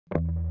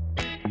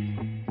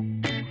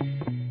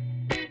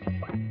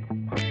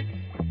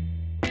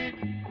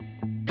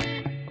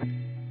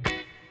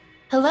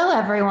Hello,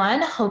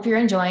 everyone. Hope you're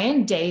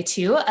enjoying day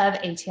 2 of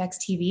ATX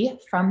TV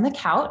from the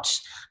couch.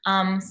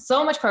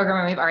 So much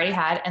programming we've already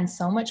had and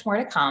so much more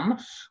to come.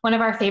 One of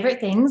our favorite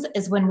things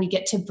is when we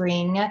get to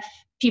bring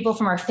people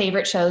from our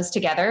favorite shows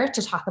together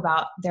to talk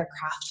about their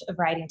craft of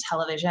writing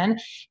television.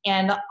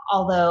 And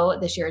although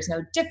this year is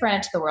no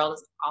different, the world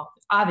is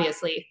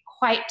obviously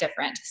quite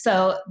different.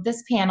 So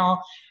this panel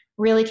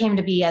really came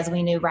to be as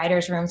we knew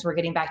writers' rooms were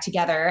getting back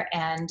together.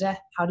 And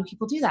how do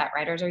people do that?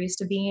 Writers are used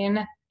to being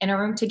in a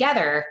room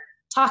together,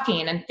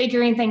 talking and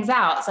figuring things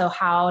out. So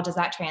how does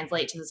that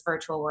translate to this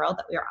virtual world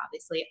that we are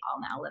obviously all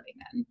now living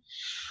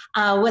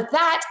in? With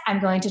that, I'm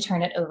going to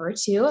turn it over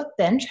to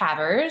Ben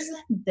Travers.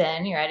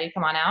 Ben, you ready to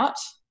come on out?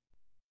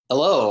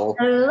 Hello.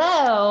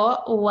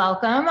 Hello.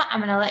 Welcome. I'm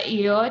going to let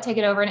you take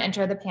it over and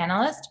intro the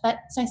panelists, but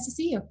it's nice to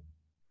see you.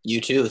 You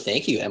too.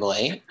 Thank you,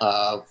 Emily.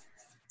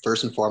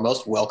 First and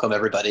foremost, welcome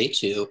everybody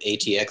to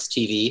ATX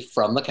TV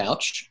from the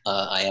couch.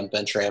 I am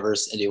Ben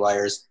Travers,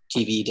 Indiewire's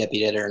TV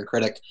deputy editor and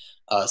critic,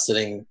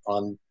 sitting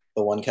on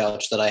the one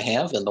couch that I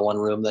have in the one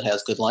room that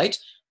has good light,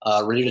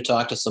 ready to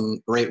talk to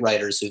some great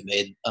writers who've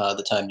made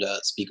the time to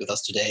speak with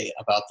us today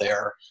about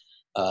their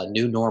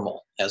new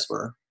normal, as we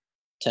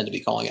tend to be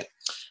calling it.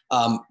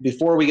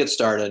 Before we get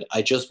started,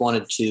 I just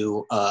wanted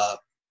to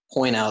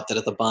point out that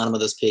at the bottom of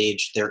this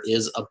page, there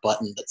is a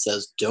button that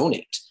says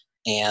donate.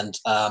 And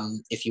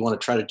if you want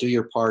to try to do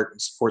your part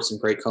and support some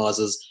great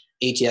causes,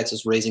 ATX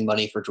is raising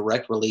money for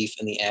direct relief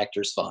in the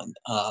Actors Fund.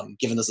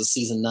 Given this is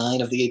season 9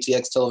 of the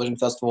ATX Television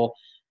Festival,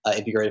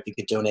 it'd be great if you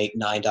could donate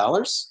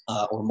 $9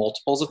 or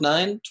multiples of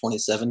 9.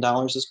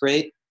 $27 is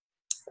great.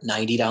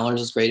 $90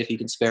 is great if you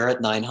can spare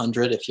it.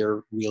 $900 if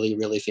you're really,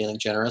 really feeling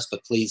generous.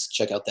 But please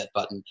check out that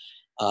button.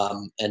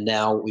 And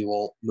now we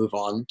will move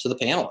on to the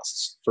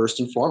panelists. First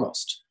and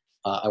foremost,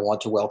 I want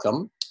to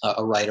welcome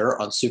a writer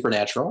on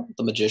Supernatural,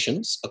 The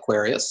Magicians,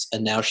 Aquarius,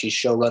 and now she's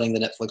showrunning the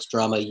Netflix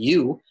drama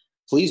You.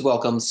 Please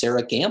welcome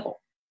Sera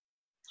Gamble.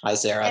 Hi,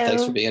 Sera. Hello.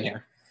 Thanks for being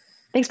here.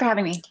 Thanks for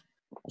having me.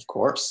 Of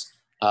course.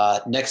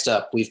 Next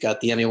up, we've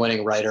got the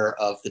Emmy-winning writer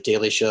of The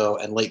Daily Show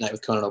and Late Night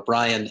with Conan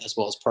O'Brien, as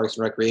well as Parks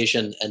and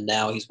Recreation, and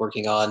now he's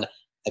working on,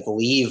 the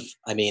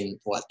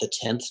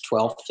 10th,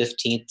 12th,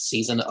 15th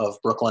season of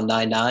Brooklyn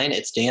Nine-Nine.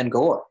 It's Dan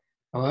Goor.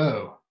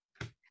 Hello.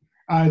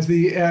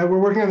 We're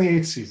working on the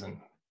 8th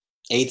season.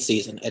 8th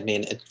season.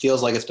 It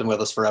feels like it's been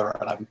with us forever,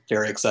 and I'm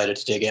very excited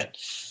to dig in.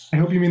 I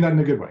hope you mean that in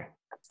a good way.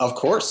 Of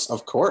course,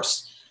 of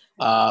course.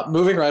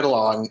 Moving right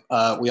along,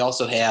 we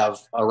also have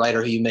a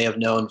writer who you may have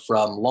known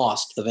from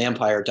Lost, The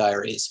Vampire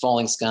Diaries,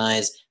 Falling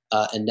Skies,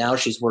 and now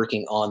she's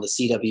working on the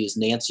CW's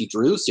Nancy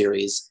Drew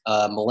series,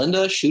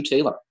 Melinda Shue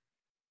Taylor.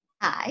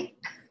 Hi.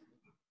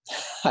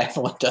 Hi,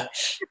 Melinda.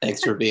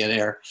 Thanks for being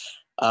here.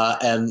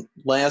 And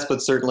last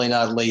but certainly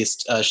not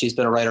least, she's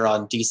been a writer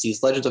on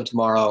DC's Legends of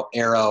Tomorrow,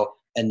 Arrow,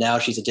 and now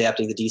she's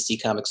adapting the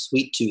DC Comics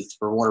Sweet Tooth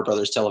for Warner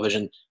Brothers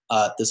Television.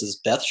 This is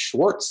Beth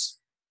Schwartz.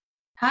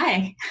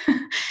 Hi.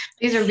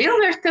 These reveals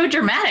are so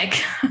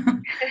dramatic.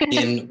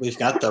 We've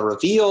got the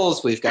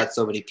reveals, we've got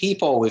so many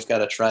people, we've got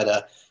to try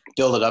to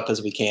build it up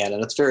as we can,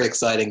 and it's very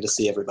exciting to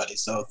see everybody,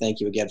 so thank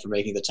you again for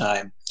making the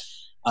time.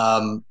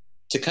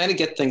 To kind of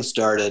get things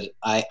started,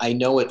 I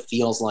know it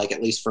feels like,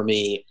 at least for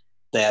me,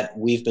 that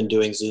we've been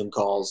doing Zoom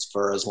calls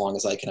for as long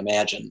as I can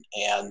imagine,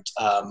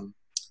 and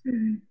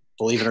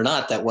believe it or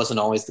not, that wasn't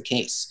always the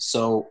case.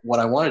 So what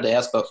I wanted to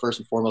ask about first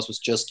and foremost was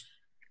just,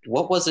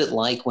 what was it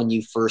like when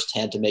you first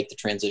had to make the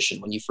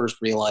transition, when you first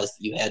realized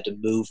that you had to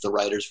move the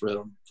writer's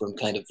room from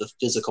kind of the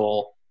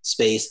physical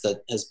space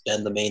that has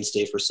been the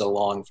mainstay for so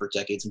long, for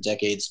decades and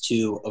decades,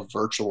 to a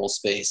virtual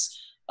space?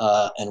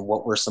 And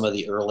what were some of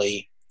the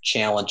early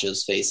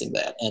challenges facing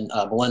that? And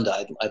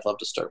Melinda, I'd love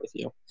to start with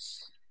you.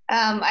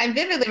 I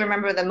vividly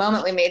remember the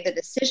moment we made the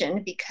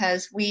decision,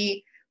 because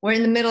we were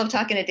in the middle of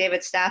talking to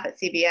David's staff at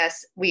CBS.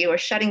 We were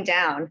shutting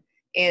down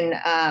in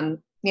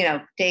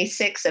day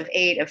 6 of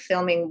 8 of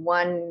filming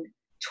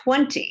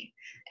 120.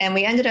 And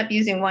we ended up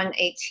using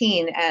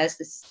 118 as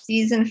the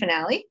season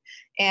finale.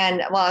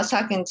 And while I was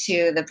talking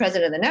to the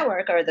president of the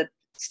network, or the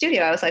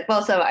studio, I was like,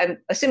 well, so I'm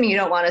assuming you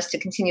don't want us to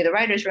continue the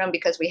writer's room,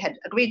 because we had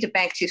agreed to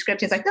bank 2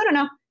 scripts. He's like,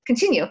 no,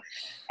 continue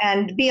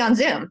and be on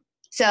Zoom.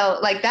 So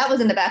that was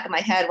in the back of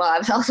my head while I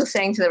was also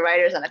saying to the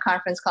writers on a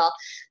conference call,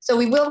 so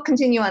we will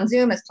continue on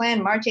Zoom as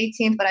planned March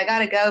 18th, but I got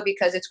to go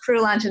because it's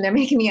crew lunch and they're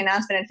making me an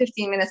announcement in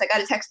 15 minutes. I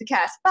got to text the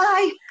cast.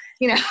 Bye.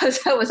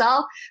 So it was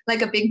all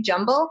like a big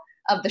jumble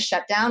of the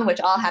shutdown, which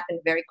all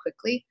happened very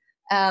quickly.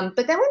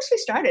 But then once we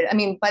started,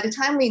 by the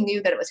time we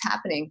knew that it was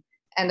happening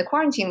and the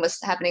quarantine was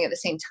happening at the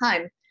same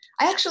time,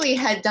 I actually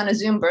had done a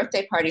Zoom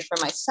birthday party for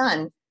my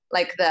son,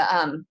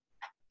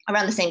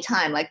 around the same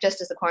time,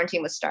 just as the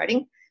quarantine was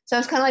starting. So I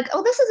was kind of like,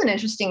 oh, this is an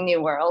interesting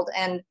new world.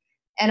 And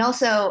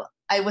also,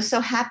 I was so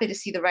happy to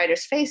see the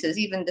writers' faces,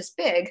 even this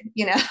big,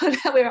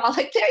 that we were all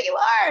like, there you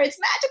are, it's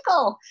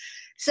magical.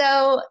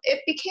 So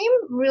it became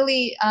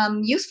really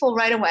useful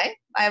right away.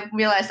 I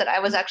realized that I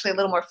was actually a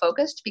little more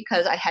focused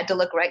because I had to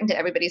look right into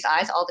everybody's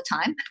eyes all the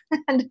time,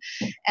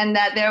 and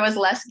that there was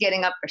less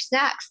getting up for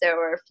snacks. There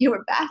were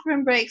fewer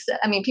bathroom breaks.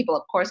 I mean, people,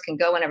 of course, can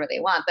go whenever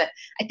they want, but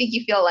I think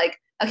you feel like,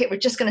 okay, we're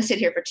just going to sit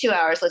here for 2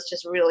 hours. Let's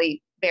just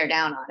really bear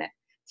down on it.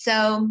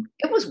 So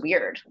it was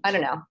weird. I don't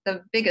know.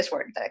 The biggest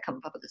word that I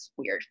come up with is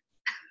weird.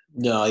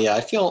 No, yeah,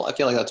 I feel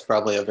like that's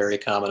probably a very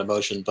common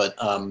emotion. But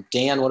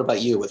Dan, what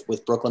about you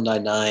with Brooklyn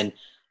Nine-Nine?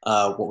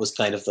 What was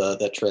kind of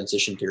that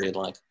transition period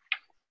like?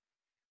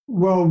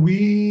 Well,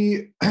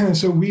 we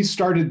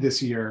started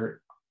this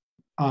year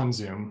on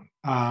Zoom.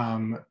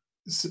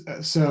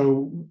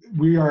 So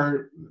we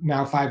are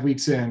now 5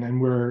 weeks in, and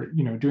we're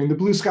doing the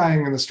blue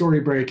skying and the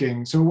story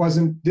breaking. So it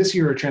wasn't this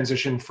year a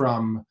transition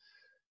from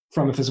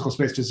a physical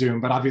space to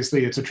Zoom, but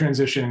obviously it's a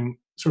transition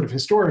sort of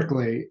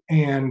historically.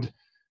 And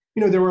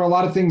there were a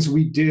lot of things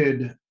we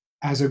did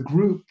as a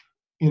group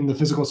in the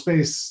physical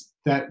space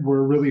that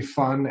were really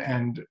fun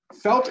and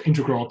felt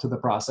integral to the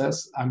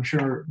process. I'm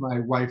sure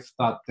my wife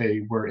thought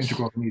they were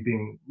integral to me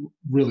being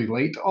really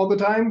late all the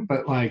time,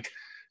 but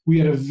we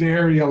had a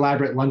very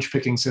elaborate lunch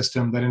picking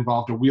system that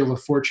involved a Wheel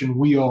of Fortune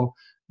wheel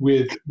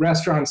with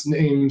restaurants'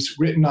 names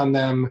written on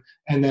them,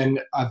 and then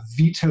a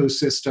veto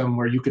system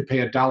where you could pay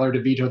 $1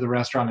 to veto the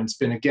restaurant and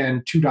spin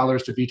again,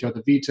 $2 to veto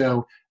the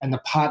veto, and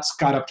the pots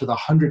got up to the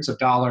hundreds of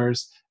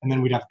dollars, and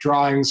then we'd have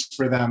drawings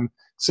for them.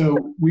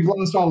 So we've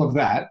lost all of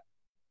that.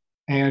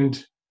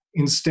 And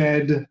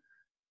instead,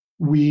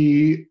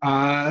 we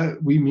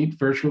meet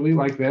virtually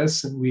like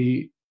this, and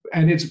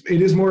it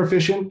is more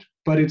efficient,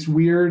 but it's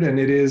weird, and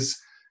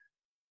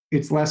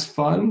it's less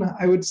fun,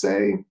 I would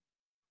say.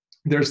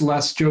 There's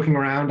less joking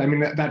around. I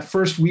mean, that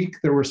first week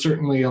there were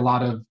certainly a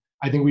lot of.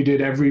 I think we did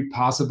every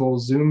possible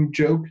Zoom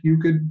joke you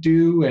could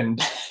do,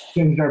 and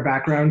changed our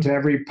background to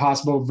every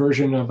possible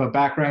version of a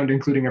background,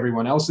 including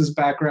everyone else's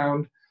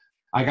background.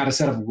 I got a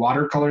set of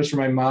watercolors for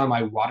my mom.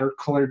 I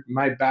watercolored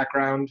my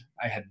background.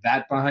 I had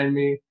that behind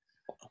me.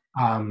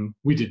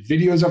 We did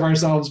videos of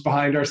ourselves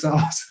behind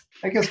ourselves.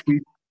 I guess we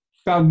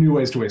found new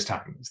ways to waste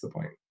time, is the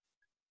point.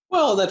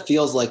 Well, that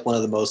feels like one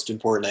of the most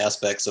important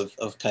aspects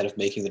of kind of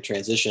making the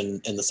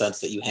transition, in the sense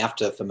that you have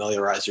to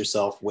familiarize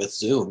yourself with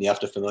Zoom. You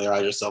have to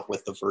familiarize yourself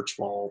with the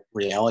virtual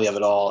reality of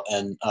it all.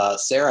 And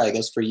Sera, I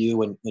guess for you,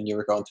 when you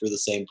were going through the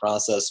same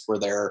process, were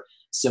there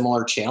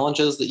similar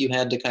challenges that you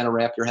had to kind of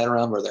wrap your head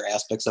around? Were there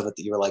aspects of it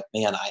that you were like,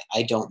 man,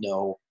 I don't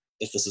know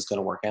if this is going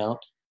to work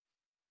out?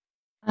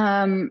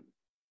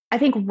 I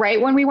think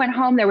right when we went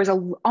home, there was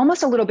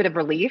almost a little bit of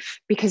relief,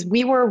 because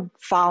we were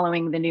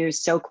following the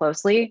news so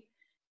closely.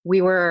 We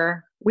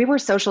were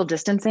social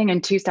distancing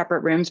in 2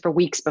 separate rooms for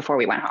weeks before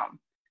we went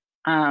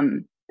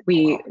home.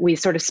 We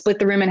sort of split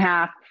the room in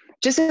half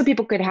just so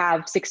people could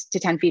have 6 to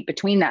 10 feet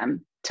between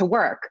them to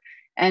work.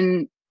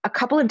 And a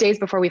couple of days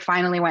before we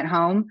finally went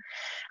home,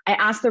 I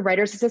asked the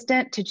writer's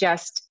assistant to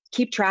just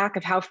keep track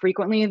of how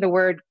frequently the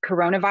word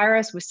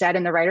coronavirus was said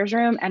in the writer's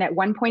room. And at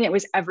one point it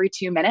was every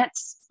 2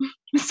 minutes.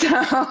 So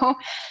I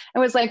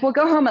was like, well,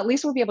 go home, at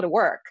least we'll be able to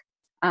work.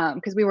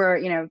 Because we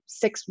were,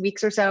 6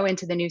 weeks or so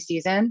into the new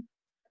season.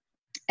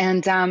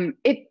 And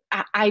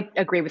I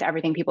agree with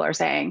everything people are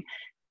saying.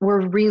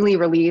 We're really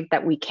relieved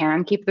that we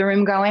can keep the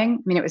room going.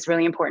 I mean, it was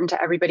really important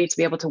to everybody to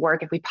be able to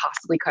work if we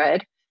possibly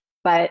could.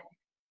 But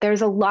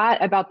there's a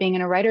lot about being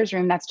in a writer's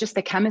room that's just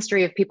the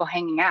chemistry of people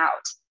hanging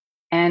out.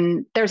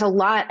 And there's a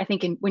lot, I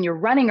think, when you're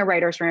running a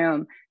writer's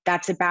room,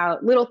 that's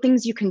about little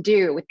things you can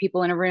do with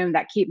people in a room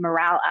that keep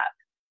morale up.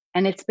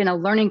 And it's been a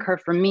learning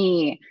curve for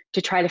me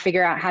to try to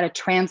figure out how to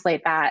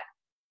translate that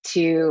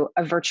to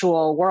a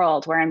virtual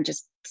world where I'm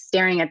just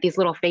staring at these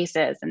little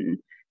faces and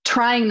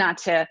trying not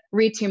to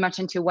read too much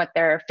into what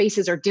their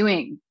faces are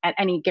doing at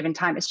any given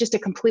time. It's just a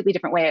completely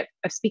different way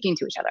of speaking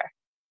to each other.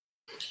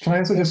 Can I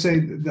also just say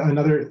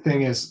another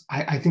thing is,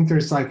 I think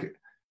there's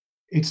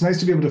it's nice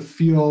to be able to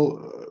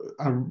feel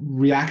a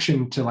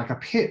reaction to a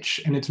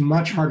pitch, and it's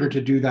much harder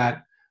to do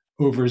that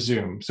over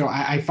Zoom. So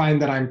I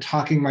find that I'm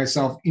talking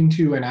myself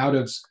into and out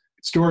of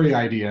story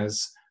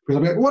ideas, because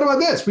I'm like, what about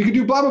this? We could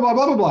do blah, blah, blah,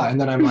 blah, blah, blah. And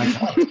then I'm like,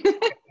 oh,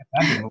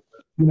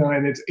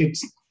 and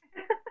it's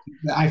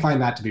I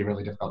find that to be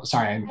really difficult.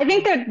 Sorry. I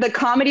think the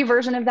comedy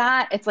version of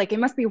that, it's it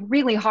must be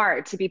really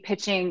hard to be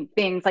pitching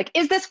things like,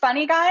 is this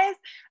funny, guys?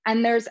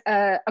 And there's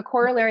a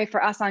corollary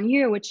for us on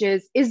You, which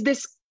is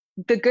this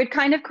the good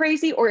kind of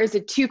crazy, or is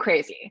it too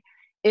crazy?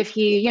 If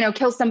he,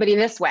 kills somebody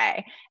this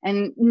way,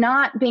 and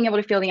not being able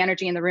to feel the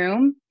energy in the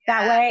room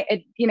that way,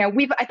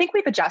 I think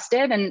we've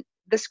adjusted, and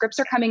the scripts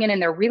are coming in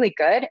and they're really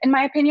good, in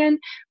my opinion.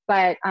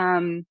 But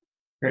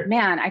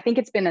man, I think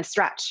it's been a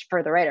stretch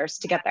for the writers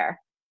to get there.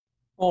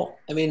 Well,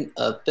 I mean,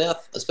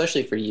 Beth,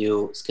 especially for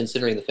you,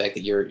 considering the fact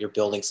that you're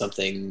building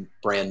something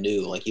brand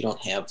new, you don't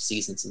have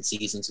seasons and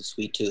seasons of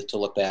Sweet Tooth to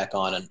look back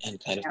on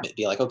and kind of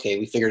be like, okay,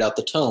 we figured out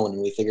the tone,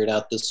 and we figured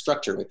out the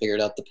structure, we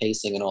figured out the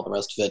pacing and all the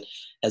rest of it.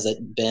 Has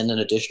it been an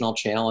additional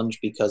challenge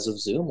because of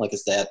Zoom?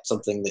 Is that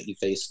something that you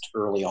faced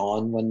early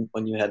on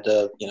when you had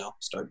to,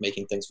 start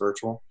making things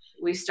virtual?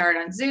 we started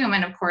on Zoom,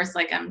 and of course,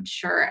 like I'm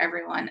sure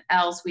everyone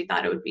else, we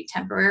thought it would be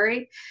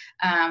temporary.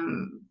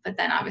 But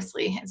then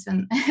obviously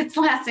it's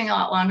lasting a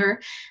lot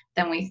longer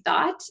than we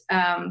thought.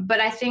 But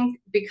I think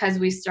because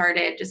we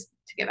started, just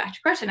to get back to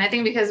your question, I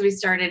think because we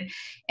started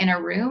in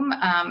a room,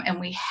 and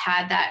we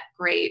had that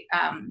great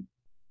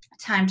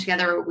time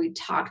together where we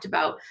talked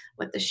about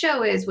what the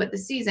show is, what the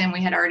season,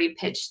 we had already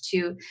pitched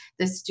to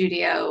the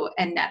studio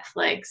and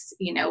Netflix,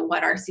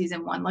 what our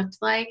season 1 looked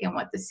like and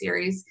what the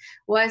series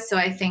was. So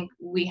I think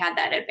we had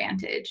that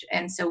advantage.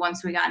 And so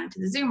once we got into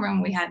the Zoom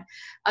room, we had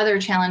other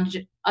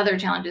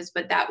challenges,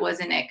 but that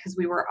wasn't it, because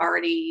we were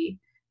already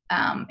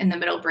in the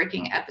middle of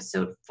breaking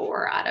episode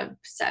 4 out of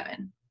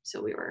 7.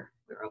 So we were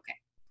okay.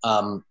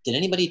 Did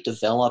anybody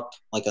develop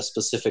like a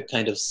specific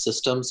kind of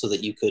system so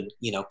that you could,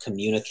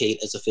 communicate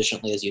as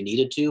efficiently as you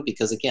needed to?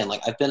 Because again,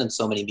 like I've been in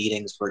so many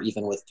meetings where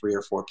even with 3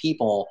 or 4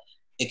 people,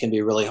 it can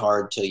be really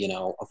hard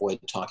to, avoid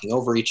talking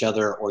over each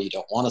other, or you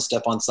don't want to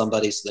step on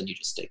somebody, so then you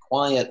just stay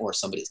quiet, or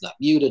somebody's not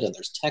muted and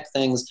there's tech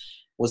things.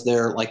 Was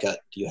there do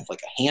you have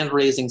like a hand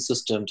raising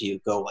system? Do you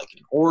go like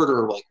in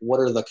order? Like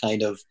what are the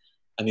kind of,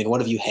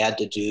 what have you had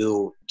to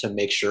do to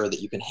make sure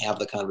that you can have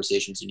the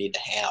conversations you need to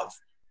have?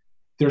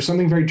 There's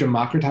something very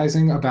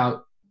democratizing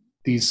about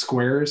these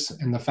squares,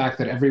 and the fact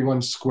that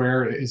everyone's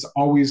square is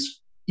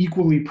always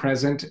equally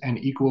present and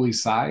equally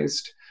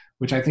sized,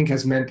 which I think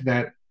has meant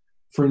that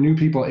for new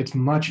people, it's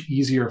much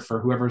easier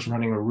for whoever's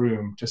running a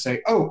room to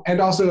say, oh,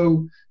 and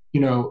also,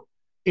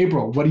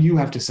 April, what do you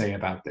have to say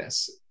about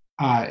this?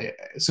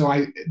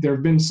 So there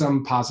have been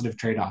some positive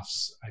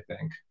trade-offs, I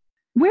think.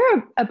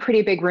 We're a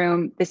pretty big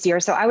room this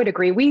year, so I would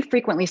agree. We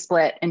frequently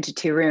split into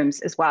 2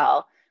 rooms as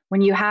well.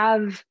 When you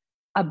have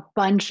a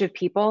bunch of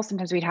people,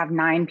 sometimes we'd have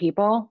 9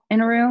 people in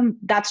a room.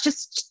 That's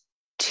just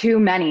too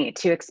many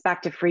to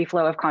expect a free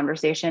flow of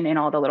conversation in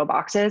all the little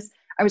boxes.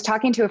 I was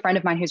talking to a friend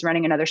of mine who's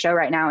running another show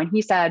right now, and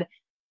he said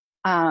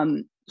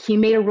he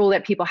made a rule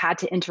that people had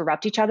to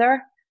interrupt each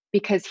other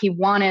because he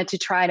wanted to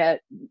try to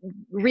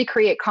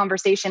recreate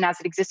conversation as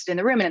it existed in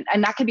the room.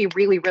 And that can be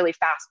really, really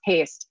fast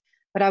paced.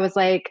 But I was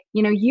like,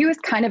 you is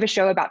kind of a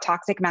show about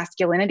toxic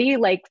masculinity.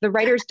 Like the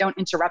writers don't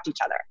interrupt each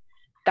other.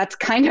 That's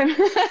kind of,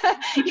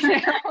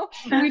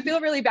 we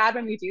feel really bad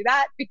when we do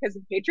that because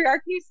of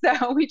patriarchy.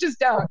 So we just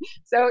don't.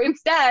 So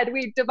instead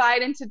we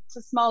divide into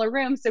smaller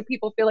rooms so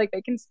people feel like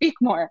they can speak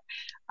more.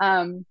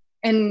 And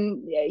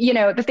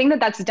the thing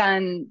that's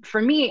done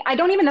for me, I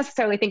don't even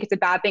necessarily think it's a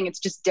bad thing. It's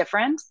just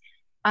different.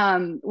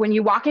 When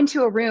you walk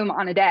into a room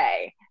on a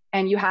day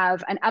and you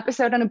have an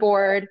episode on a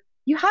board,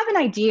 you have an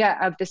idea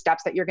of the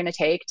steps that you're going to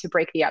take to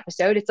break the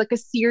episode. It's like a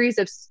series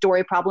of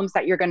story problems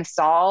that you're going to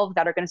solve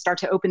that are going to start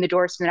to open the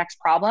doors to the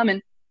next problem.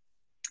 And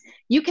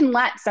you can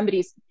let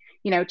somebody's,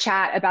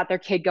 chat about their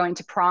kid going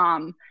to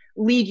prom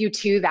lead you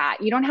to that.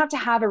 You don't have to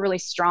have a really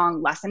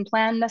strong lesson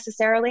plan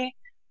necessarily.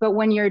 But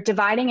when you're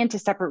dividing into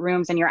separate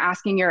rooms and you're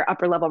asking your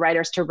upper level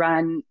writers to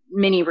run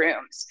mini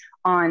rooms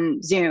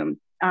on Zoom,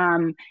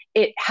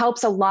 it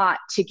helps a lot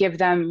to give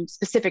them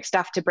specific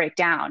stuff to break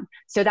down.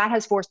 So that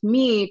has forced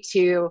me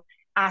to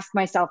ask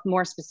myself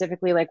more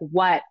specifically, like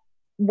what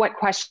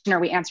question are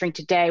we answering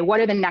today? What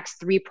are the next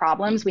 3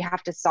 problems we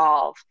have to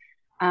solve?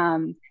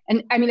 And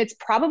it's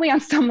probably on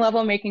some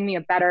level making me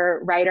a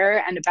better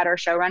writer and a better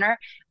showrunner.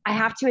 I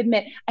have to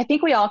admit, I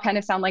think we all kind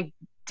of sound like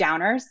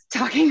downers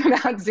talking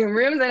about Zoom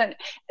rooms. And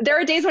there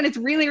are days when it's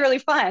really, really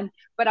fun,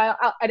 but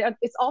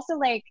it's also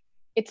like,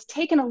 it's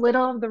taken a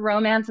little of the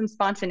romance and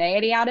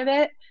spontaneity out of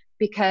it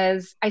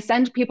because I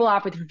send people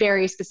off with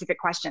very specific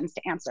questions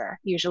to answer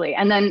usually,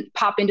 and then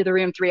pop into the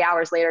room 3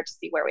 hours later to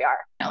see where we are.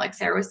 Like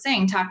Sera was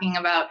saying, talking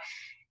about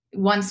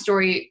one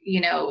story,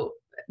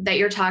 that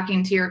you're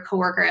talking to your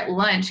coworker at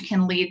lunch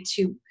can lead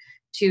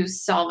to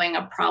solving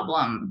a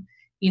problem,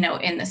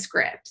 in the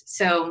script.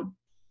 So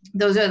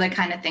those are the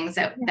kind of things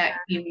that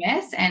you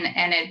miss. And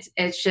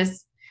it's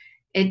just,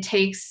 it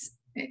takes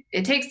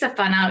the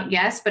fun out.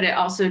 Yes. But it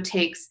also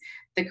takes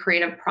the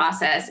creative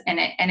process and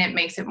it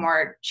makes it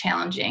more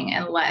challenging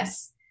and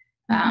less,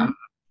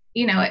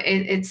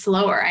 it's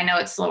slower. I know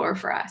it's slower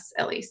for us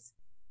at least.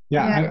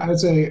 Yeah. I would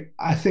say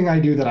a thing I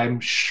do that I'm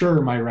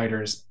sure my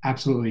writers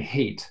absolutely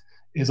hate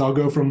is I'll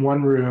go from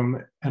one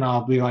room and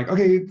I'll be like,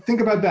 okay,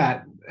 think about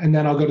that. And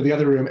then I'll go to the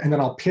other room and then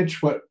I'll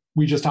pitch what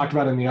we just talked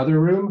about in the other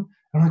room.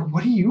 And I'm like,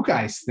 what do you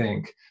guys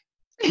think?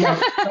 Now,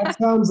 that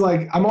sounds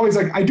like, I'm always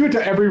like, I do it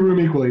to every room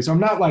equally. So I'm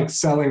not like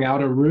selling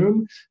out a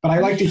room, but I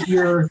like to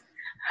hear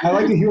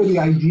the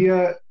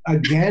idea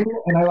again.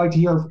 And I like to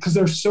hear, because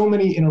there's so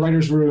many in a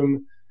writer's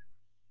room,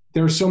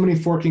 there are so many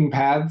forking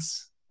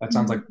paths. That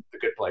sounds like the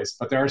good place,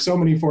 but there are so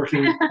many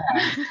forking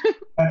paths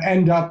that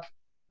end up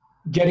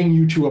getting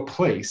you to a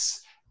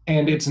place.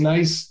 And it's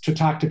nice to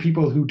talk to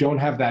people who don't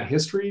have that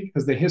history,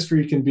 because the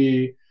history can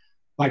be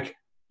like,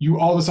 you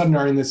all of a sudden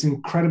are in this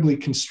incredibly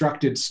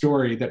constructed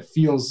story that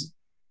feels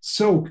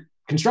so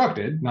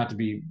constructed, not to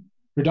be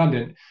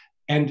redundant,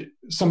 and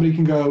somebody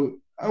can go,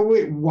 oh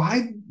wait,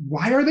 why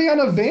are they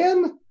on a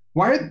van?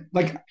 Why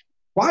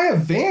a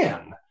van?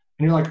 And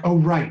you're like, oh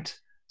right,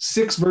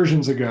 6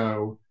 versions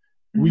ago,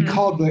 we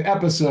called the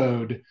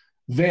episode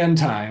van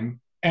time,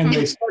 and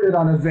they started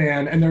on a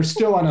van and they're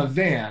still on a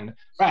van.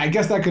 Right, I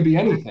guess that could be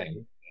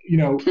anything, you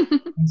know.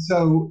 And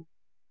so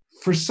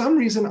for some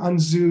reason on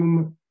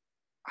Zoom,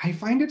 I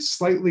find it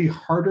slightly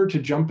harder to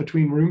jump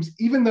between rooms,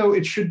 even though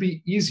it should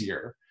be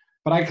easier.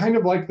 But I kind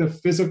of like the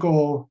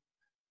physical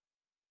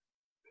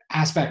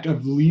aspect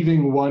of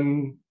leaving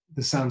one,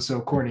 this sounds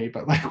so corny,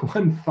 but like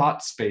one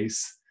thought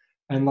space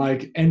and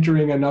like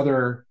entering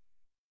another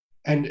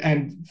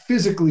and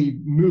physically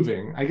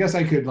moving. I guess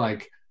I could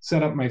like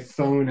set up my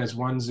phone as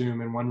one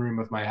Zoom in one room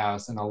of my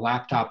house and a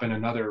laptop in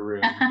another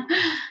room,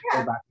 go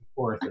back and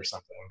forth or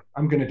something.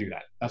 I'm going to do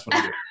that. That's what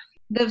I'm doing.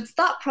 The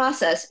thought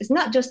process is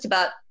not just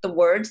about the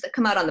words that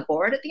come out on the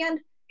board at the end.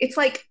 It's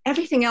like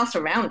everything else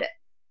around it.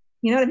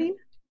 You know what I mean?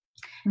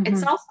 Mm-hmm.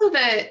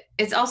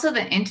 It's also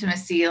the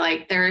intimacy.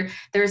 Like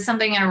there's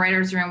something in a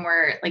writer's room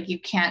where like you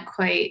can't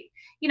quite,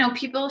 you know,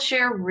 people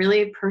share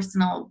really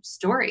personal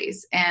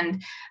stories.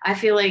 And I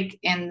feel like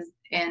in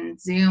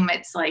Zoom,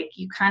 it's like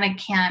you kind of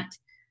can't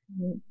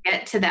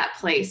get to that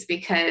place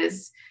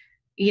because,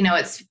 you know,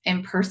 it's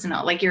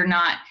impersonal. Like you're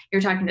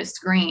talking to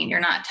screen, you're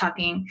not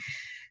talking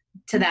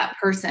to that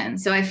person.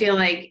 So I feel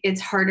like it's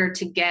harder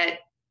to get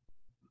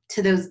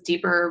to those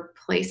deeper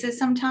places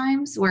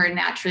sometimes where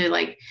naturally,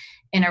 like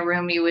in a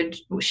room, you would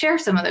share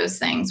some of those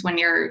things when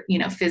you're, you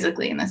know,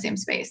 physically in the same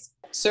space.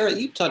 Sera,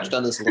 you touched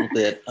on this a little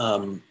bit,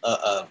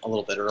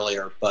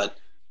 earlier, but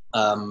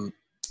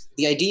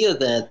the idea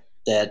that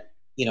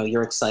you know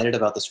you're excited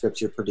about the scripts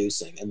you're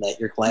producing and that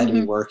you're glad to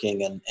be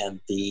working and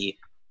the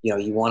you know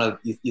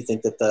you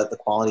think that the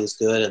quality is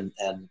good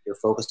and you're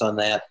focused on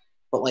that,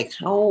 but like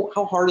how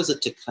hard is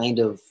it to kind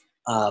of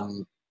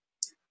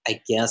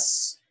I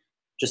guess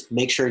just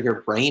make sure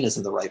your brain is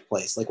in the right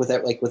place, like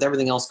with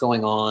everything else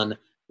going on,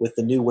 with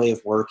the new way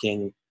of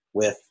working,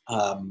 with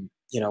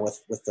you know,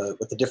 with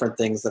the different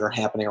things that are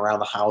happening around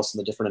the house and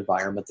the different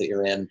environment that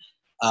you're in.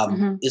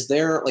 Is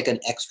there like an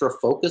extra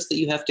focus that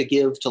you have to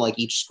give to like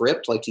each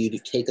script? Like, do you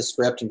take a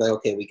script and be like,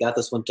 okay, we got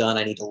this one done,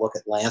 I need to look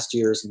at last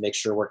year's and make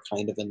sure we're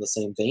kind of in the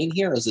same vein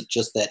here? Or is it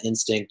just that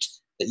instinct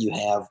that you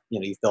have, you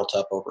know, you've built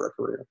up over a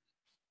career?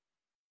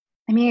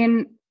 I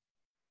mean,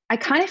 I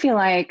kind of feel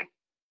like,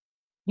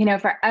 you know,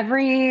 for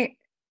every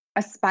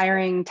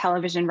aspiring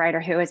television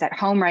writer who is at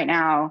home right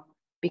now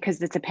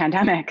because it's a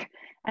pandemic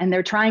and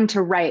they're trying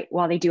to write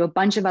while they do a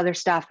bunch of other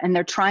stuff and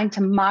they're trying to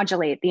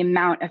modulate the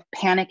amount of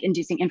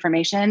panic-inducing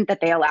information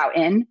that they allow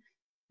in,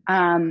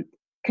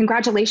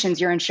 congratulations,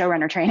 you're in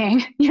showrunner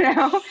training. You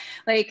know,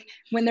 like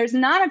when there's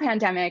not a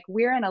pandemic,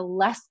 we're in a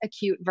less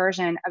acute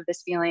version of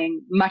this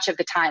feeling much of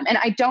the time. And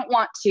I don't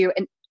want to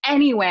in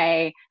any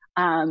way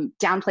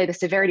downplay the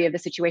severity of the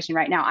situation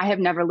right now. I have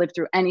never lived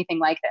through anything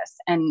like this.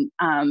 And,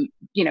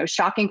 you know,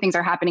 shocking things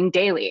are happening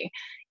daily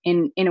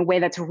in a way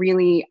that's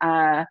really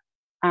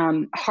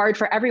hard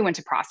for everyone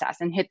to process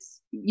and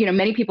hits, you know,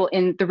 many people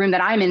in the room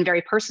that I'm in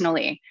very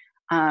personally.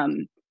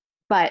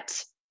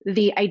 But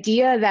the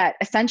idea that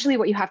essentially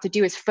what you have to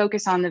do is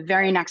focus on the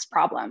very next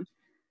problem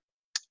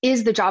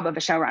is the job of a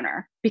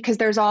showrunner, because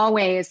there's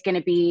always going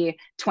to be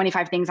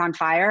 25 things on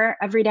fire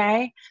every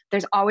day.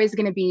 There's always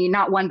going to be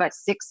not one, but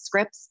 6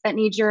 scripts that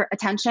need your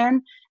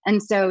attention.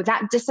 And so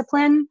that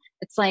discipline,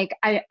 it's like,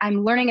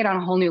 I'm learning it on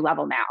a whole new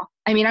level now.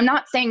 I mean, I'm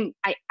not saying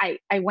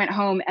I went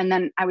home and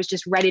then I was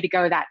just ready to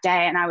go that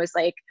day. And I was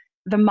like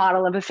the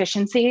model of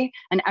efficiency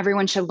and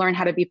everyone should learn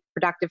how to be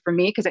productive for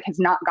me, because it has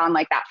not gone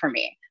like that for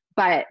me.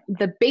 But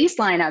the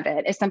baseline of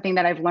it is something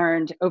that I've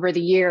learned over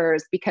the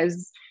years,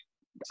 because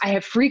I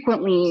have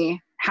frequently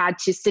had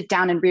to sit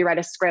down and rewrite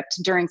a script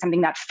during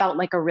something that felt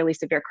like a really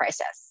severe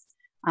crisis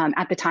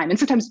at the time, and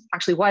sometimes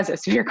actually was a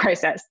severe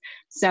crisis.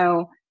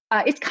 So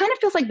it kind of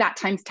feels like that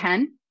times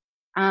 10.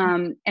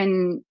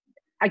 And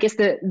I guess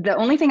the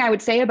only thing I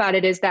would say about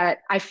it is that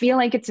I feel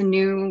like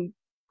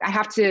I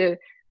have to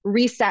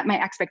reset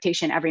my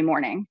expectation every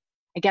morning.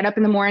 I get up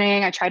in the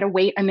morning, I try to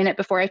wait a minute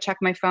before I check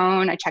my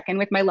phone, I check in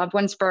with my loved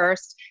ones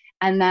first,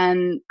 and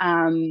then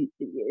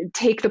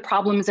take the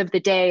problems of the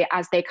day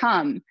as they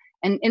come.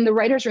 And in the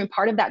writer's room,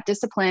 part of that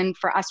discipline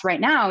for us right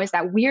now is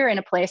that we're in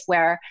a place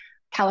where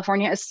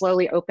California is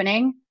slowly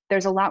opening.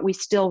 There's a lot we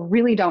still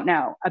really don't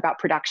know about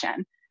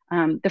production.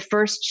 The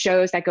first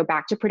shows that go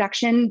back to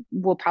production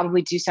will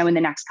probably do so in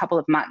the next couple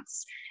of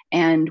months.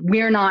 And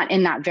we're not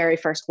in that very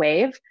first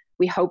wave.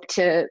 We hope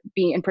to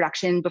be in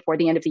production before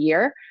the end of the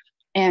year.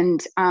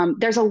 And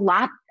there's a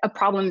lot of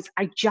problems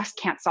I just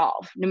can't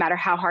solve, no matter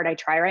how hard I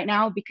try right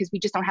now, because we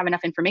just don't have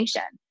enough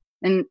information.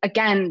 And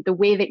again, the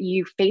way that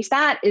you face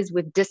that is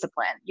with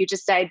discipline. You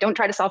just say, don't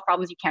try to solve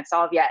problems you can't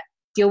solve yet.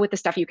 Deal with the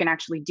stuff you can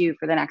actually do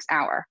for the next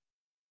hour.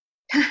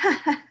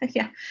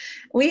 Yeah,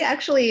 we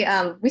actually,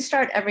 we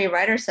start every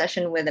writer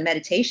session with a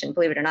meditation,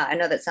 believe it or not. I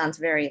know that sounds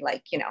very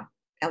like, you know,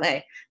 LA,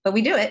 but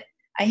we do it.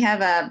 I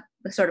have a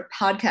sort of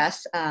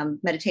podcast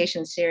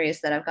meditation series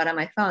that I've got on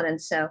my phone.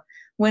 And so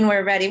when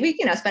we're ready, we,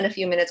 you know, spend a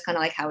few minutes kind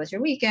of like, how was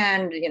your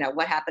weekend? You know,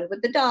 what happened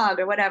with the dog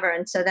or whatever.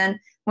 And so then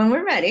when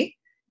we're ready,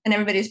 and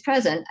everybody's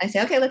present, I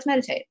say, okay, let's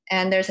meditate.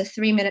 And there's a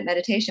 3-minute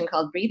meditation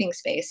called Breathing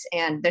Space.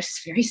 And there's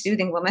this very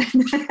soothing woman.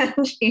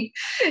 And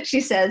she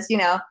says,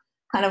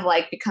 kind of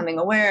like becoming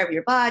aware of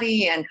your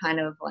body and kind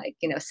of like,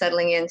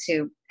 settling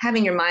into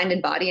having your mind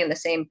and body in the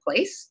same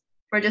place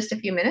for just a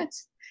few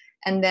minutes.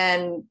 And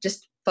then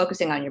just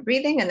focusing on your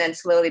breathing and then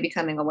slowly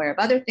becoming aware of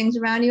other things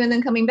around you and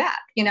then coming back.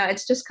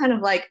 It's just kind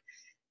of like,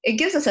 it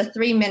gives us a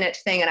 3-minute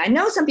thing. And I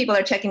know some people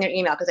are checking their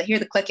email because I hear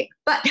the clicking,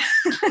 but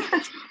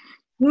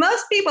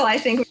most people, I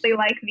think, really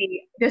like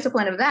the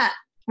discipline of that,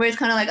 where it's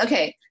kind of like,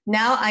 okay,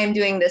 now I'm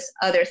doing this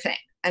other thing.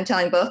 I'm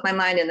telling both my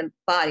mind and the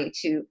body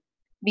to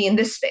be in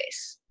this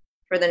space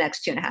for the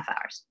next 2.5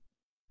 hours.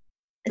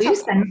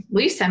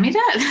 Will you send me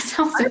that? That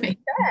sounds amazing.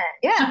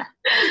 Yeah.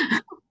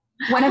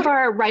 One of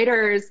our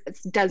writers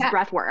does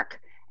breath work.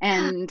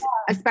 And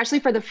especially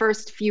for the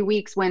first few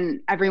weeks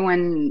when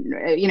everyone,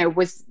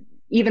 was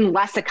even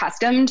less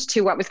accustomed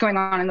to what was going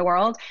on in the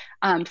world,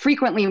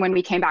 frequently when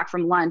we came back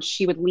from lunch,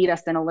 she would lead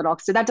us in a little.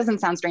 So that doesn't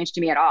sound strange to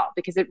me at all,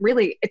 because it's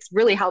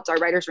really helped our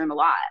writer's room a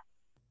lot.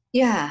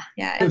 Yeah.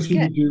 So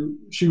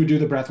she would do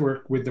the breath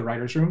work with the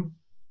writer's room?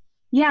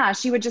 Yeah,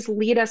 she would just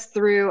lead us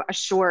through a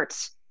short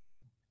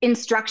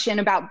instruction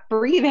about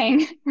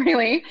breathing,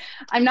 really.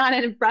 I'm not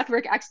a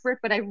breathwork expert,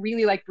 but I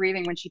really like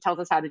breathing when she tells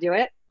us how to do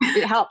it.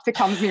 It helps. It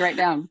calms me right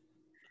down.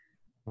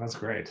 That's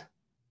great.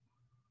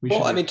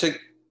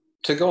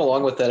 To go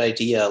along with that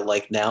idea,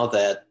 like now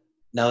that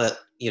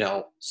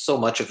so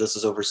much of this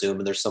is over Zoom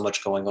and there's so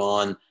much going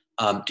on,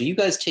 do you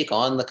guys take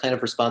on the kind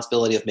of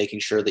responsibility of making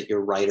sure that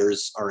your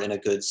writers are in a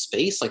good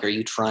space? Like, are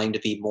you trying to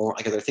be more,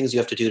 like, are there things you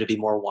have to do to be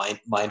more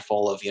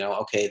mindful of,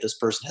 okay, this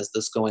person has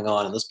this going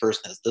on and this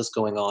person has this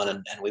going on,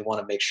 and we want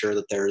to make sure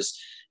that there's,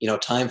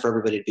 time for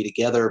everybody to be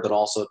together, but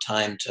also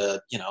time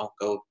to,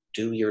 go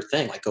do your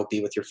thing, like go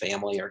be with your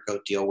family or go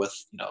deal with,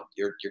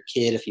 your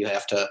kid if you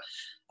have to,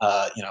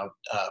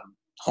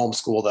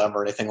 homeschool them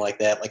or anything like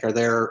that. Like, are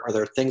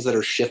there things that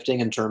are shifting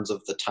in terms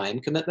of the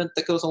time commitment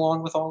that goes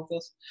along with all of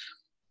this?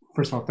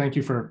 First of all, thank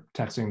you for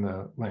texting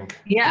the link.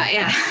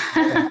 Yeah.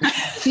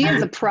 She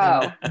is a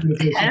pro.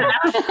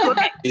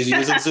 He's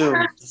using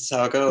Zoom. This is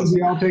how it goes.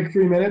 We all take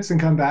 3 minutes and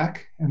come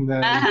back, and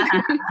then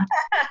I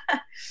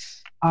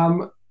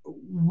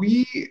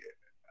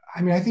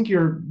think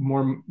you're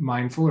more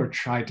mindful, or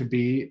try to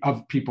be,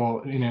 of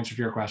people, in answer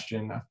to your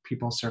question, of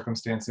people's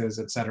circumstances,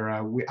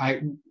 etc.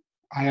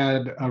 I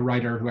had a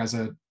writer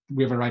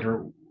we have a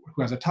writer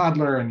who has a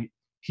toddler, and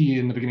he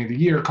in the beginning of the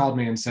year called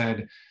me and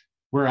said,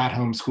 we're at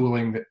home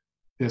schooling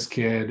this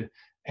kid,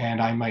 and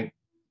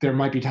there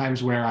might be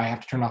times where I have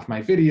to turn off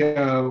my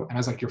video. And I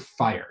was like, you're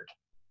fired.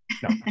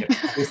 No,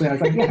 obviously I was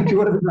like, yeah, do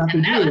whatever you have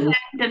to do.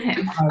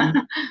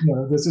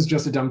 This is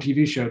just a dumb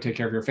TV show, take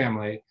care of your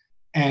family.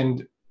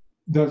 And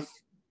but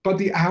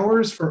the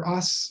hours for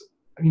us,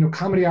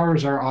 comedy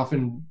hours are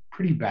often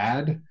pretty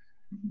bad.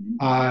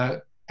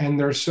 And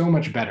they're so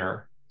much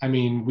better. I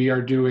mean, we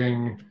are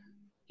doing,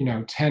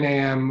 10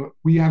 a.m.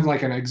 We have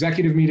like an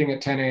executive meeting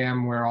at 10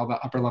 a.m. where all the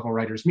upper level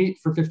writers meet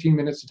for 15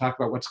 minutes to talk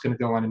about what's going to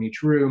go on in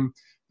each room.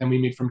 Then we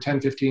meet from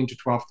 10:15 to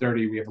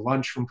 12:30. We have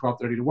lunch from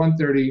 12:30 to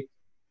 1:30.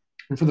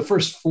 And for the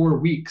first 4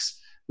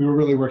 weeks, we were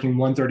really working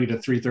 1:30 to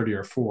 3:30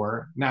 or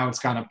 4. Now it's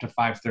gone up to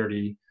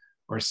 5:30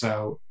 or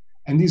so.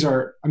 And these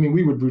are,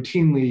 we would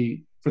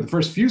routinely, for the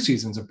first few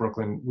seasons of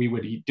Brooklyn, we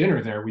would eat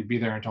dinner there. We'd be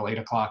there until 8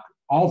 o'clock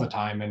all the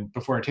time, and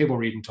before a table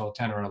read until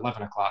 10 or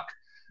 11 o'clock.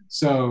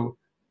 So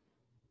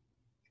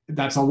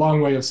that's a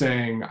long way of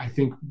saying, I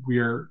think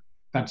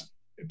that's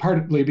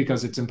partly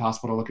because it's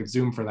impossible to look at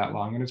Zoom for that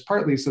long. And it's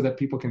partly so that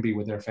people can be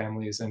with their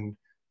families and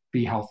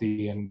be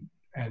healthy and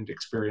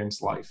experience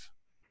life.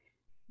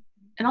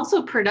 And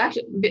also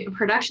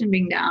production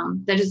being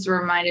down, that just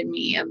reminded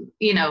me of,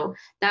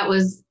 that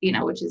was,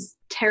 which is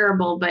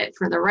terrible, but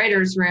for the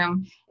writer's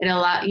room,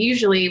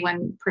 usually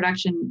when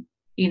production,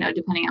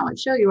 depending on what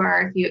show you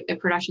are, if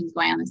production's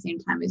going on the same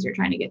time as you're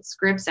trying to get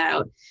scripts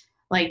out,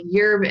 like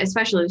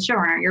especially the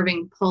showrunner, you're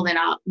being pulled in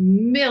a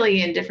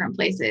million different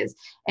places.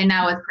 And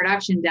now with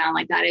production down,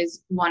 like that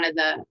is one of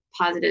the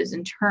positives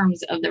in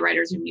terms of the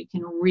writer's room. You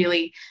can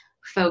really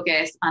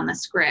focus on the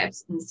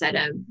scripts instead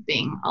of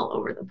being all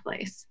over the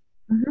place.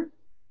 Mm-hmm.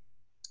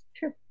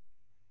 True.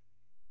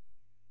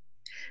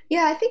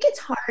 Yeah, I think it's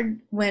hard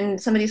when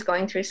somebody's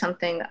going through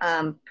something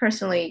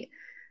personally.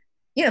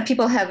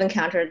 People have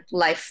encountered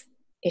life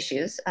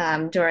issues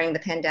during the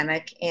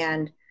pandemic,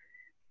 and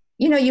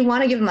you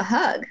want to give them a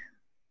hug,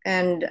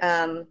 and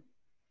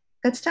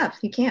that's tough.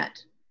 You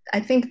can't. I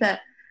think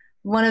that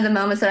one of the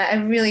moments that I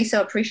really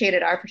so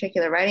appreciated our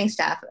particular writing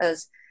staff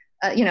as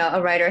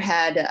a writer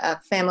had a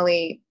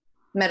family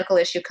medical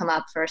issue come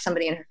up for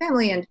somebody in her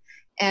family,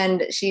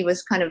 and she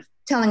was kind of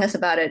telling us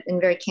about it in a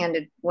very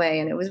candid way,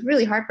 and it was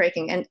really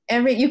heartbreaking. And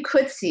you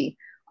could see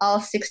all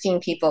 16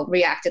 people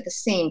react at the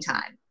same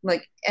time.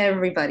 Like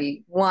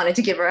everybody wanted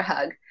to give her a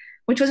hug,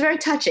 which was very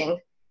touching,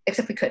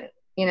 except we couldn't,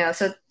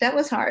 so that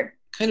was hard.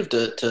 Kind of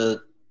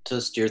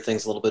to steer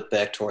things a little bit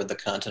back toward the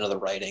content of the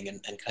writing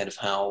and kind of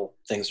how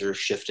things are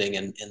shifting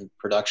in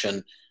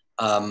production.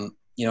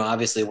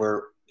 Obviously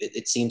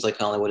it seems like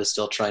Hollywood is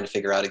still trying to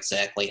figure out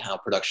exactly how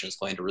production is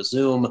going to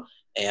resume.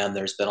 And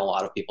there's been a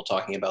lot of people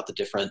talking about the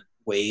different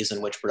ways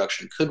in which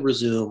production could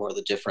resume, or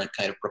the different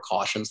kind of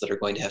precautions that are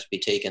going to have to be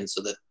taken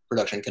so that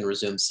production can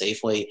resume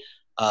safely.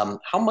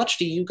 How much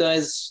do you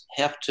guys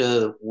have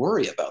to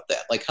worry about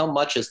that? Like, how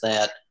much is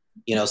that,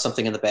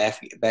 something in the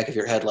back of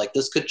your head, like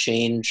this could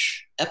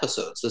change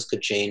episodes, this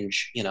could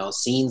change,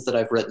 scenes that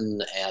I've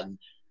written, and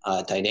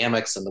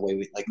dynamics, and the way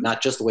we, like,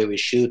 not just the way we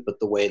shoot, but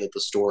the way that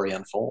the story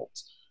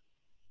unfolds?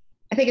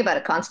 I think about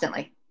it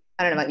constantly.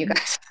 I don't know about you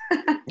guys.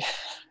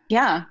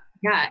 Yeah.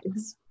 Yeah,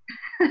 it's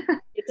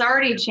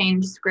already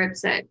changed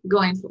scripts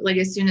like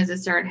as soon as it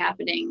started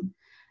happening.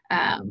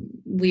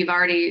 We've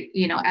already,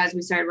 as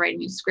we started writing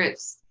new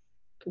scripts,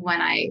 when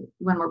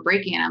we're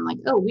breaking it, I'm like,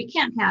 oh, we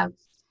can't have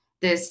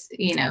this,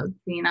 scene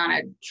on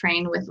a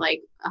train with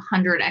like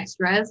 100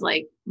 extras.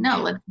 Like, no,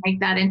 let's make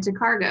that into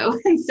cargo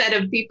instead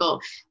of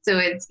people. So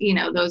it's,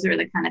 those are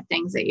the kind of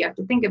things that you have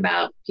to think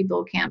about.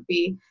 People can't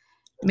be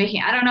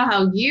making, I don't know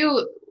how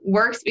you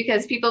works,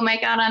 because people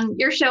make out on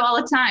your show all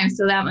the time.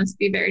 So that must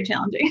be very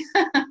challenging.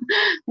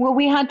 Well,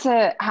 we had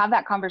to have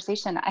that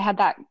conversation. I had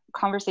that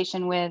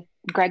conversation with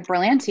Greg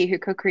Berlanti, who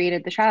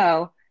co-created the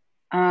show,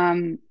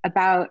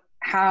 about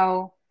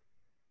how,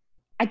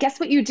 I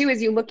guess what you do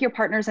is you look your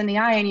partners in the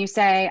eye and you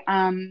say,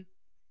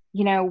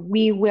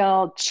 we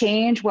will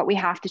change what we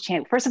have to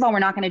change. First of all, we're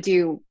not going to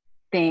do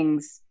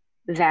things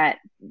that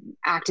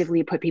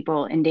actively put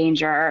people in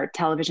danger.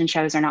 Television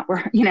shows are not,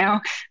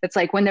 it's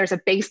like when there's a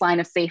baseline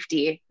of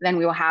safety, then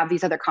we will have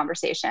these other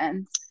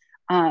conversations.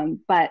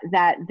 But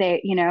that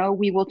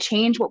we will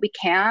change what we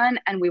can,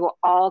 and we will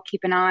all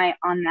keep an eye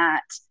on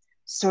that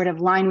sort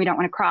of line we don't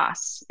want to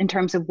cross in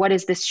terms of what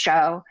is this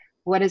show?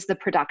 What is the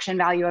production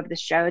value of the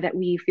show that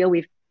we feel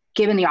we've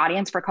given the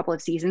audience for a couple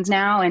of seasons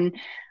now? And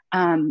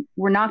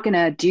we're not going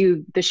to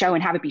do the show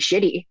and have it be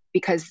shitty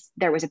because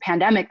there was a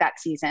pandemic that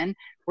season.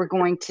 We're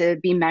going to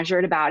be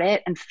measured about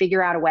it and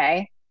figure out a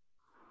way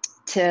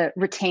to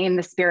retain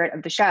the spirit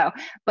of the show.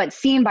 But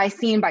scene by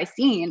scene by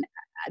scene,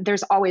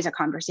 there's always a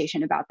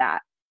conversation about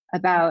that.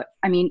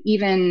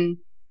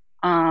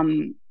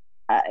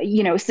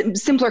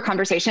 Simpler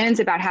conversations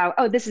about how,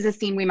 oh, this is a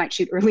scene we might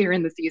shoot earlier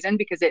in the season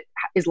because it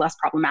is less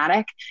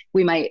problematic.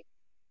 We might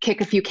kick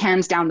a few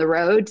cans down the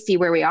road, see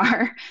where we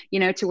are,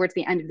 towards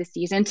the end of the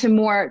season,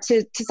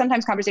 to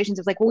sometimes conversations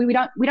of like, well, we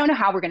don't know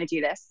how we're going to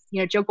do this.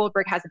 Joe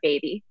Goldberg has a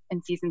baby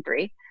in season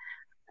 3.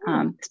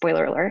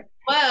 Spoiler alert.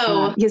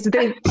 Whoa. He's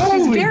very,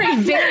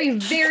 very, very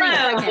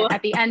pregnant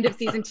at the end of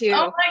season 2.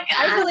 Oh my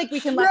God. I feel like we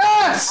can let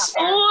Yes!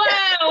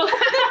 Whoa.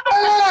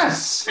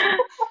 Yes!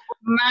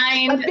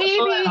 A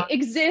baby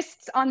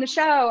exists on the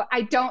show.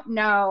 I don't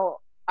know.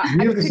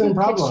 We have the same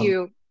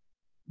problem.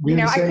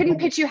 I couldn't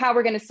pitch you how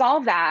we're going to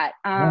solve that.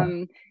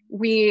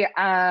 We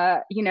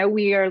are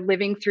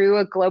living through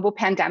a global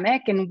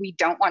pandemic, and we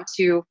don't want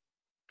to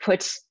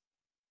put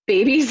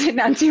babies in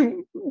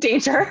undue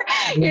danger.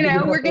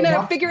 We're going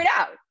to figure it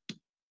out.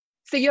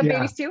 So you have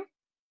babies too?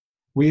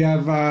 We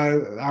have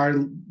our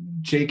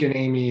Jake and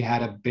Amy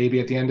had a baby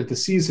at the end of the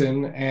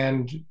season,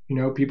 and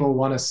people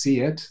want to see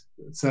it,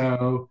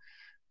 so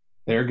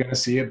they're going to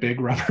see a big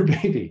rubber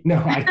baby. No,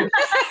 I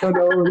don't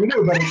know what we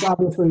do, but it's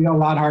obviously a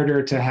lot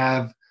harder to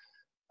have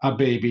a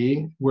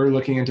baby. We're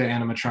looking into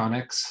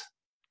animatronics.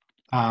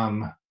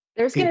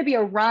 There's going to be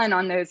a run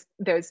on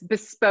those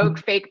bespoke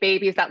fake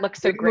babies that look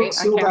so great.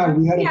 So bad.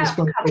 We had a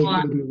bespoke fake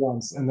baby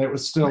once, and it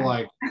was still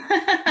like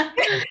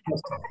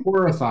just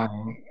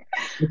horrifying.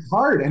 It's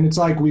hard, and it's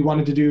like we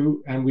wanted to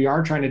do, and we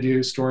are trying to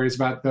do stories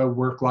about the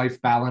work-life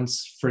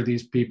balance for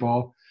these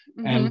people,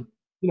 and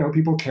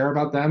people care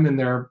about them and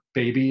their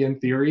baby in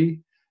theory.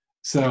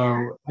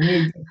 So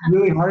it's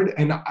really hard,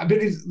 but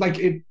it's like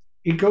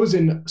it goes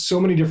in so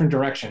many different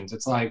directions.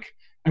 It's like,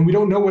 and we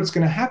don't know what's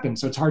going to happen,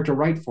 so it's hard to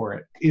write for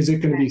it. Is it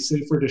going to be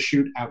safer to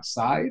shoot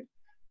outside?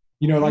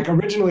 Like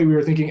originally we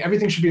were thinking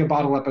everything should be a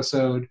bottle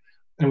episode,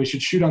 and we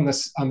should shoot on the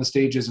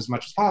stages as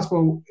much as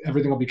possible.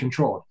 Everything will be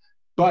controlled.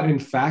 But in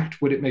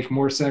fact, would it make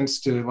more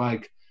sense to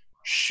like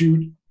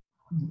shoot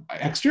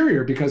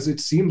exterior, because it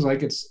seems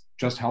like it's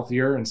just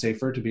healthier and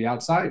safer to be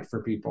outside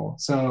for people.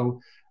 So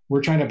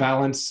we're trying to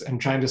balance and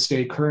trying to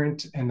stay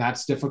current, and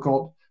that's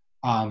difficult.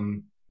 How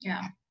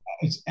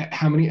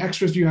many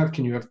extras do you have?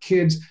 Can you have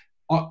kids?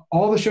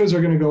 All the shows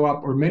are going to go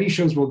up, or many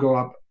shows will go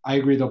up. I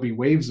agree there'll be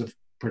waves of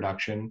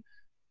production,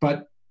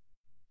 but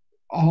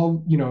a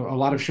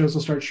lot of shows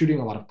will start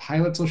shooting, a lot of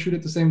pilots will shoot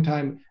at the same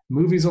time,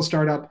 movies will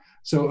start up.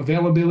 So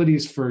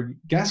availabilities for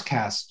guest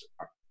cast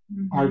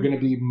are going to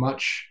be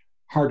much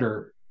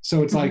harder.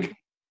 So it's like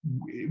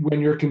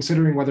when you're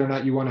considering whether or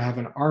not you want to have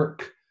an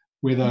arc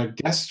with a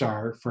guest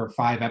star for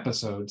 5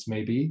 episodes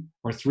maybe,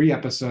 or 3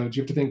 episodes,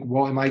 you have to think,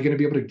 well, am I going to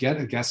be able to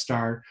get a guest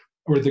star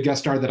or the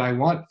guest star that I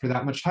want for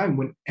that much time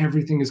when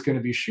everything is going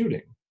to be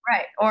shooting?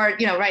 Right. Or,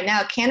 right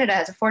now Canada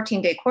has a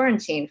 14-day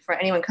quarantine for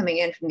anyone coming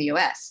in from the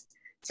US.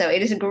 So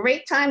it is a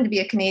great time to be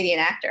a Canadian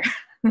actor.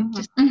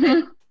 And,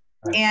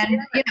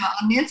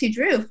 on Nancy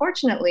Drew,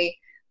 fortunately,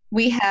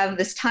 we have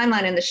this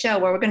timeline in the show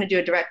where we're going to do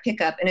a direct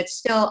pickup, and it's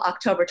still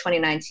October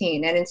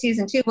 2019. And in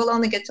season 2, we'll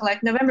only get to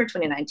like November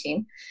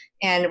 2019.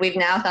 And we've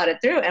now thought it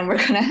through, and we're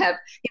going to have,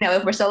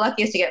 if we're so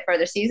lucky as to get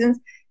further seasons,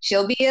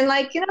 she'll be in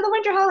like, the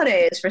winter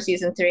holidays for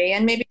season 3,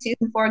 and maybe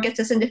season 4 gets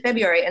us into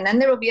February. And then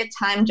there will be a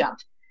time jump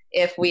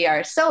if we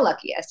are so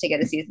lucky as to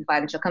get a season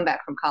 5 and she'll come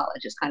back from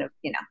college. Is kind of,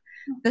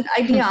 the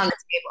idea on the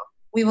table.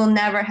 We will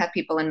never have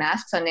people in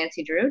masks on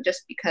Nancy Drew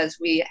just because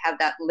we have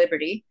that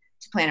liberty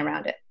to plan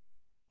around it.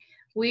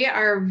 We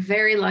are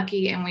very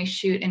lucky, and we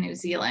shoot in New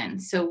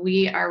Zealand. So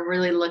we are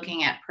really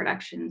looking at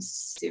production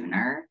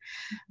sooner.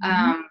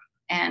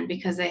 And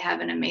because they have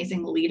an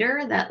amazing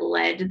leader that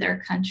led their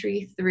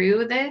country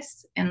through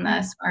this in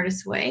the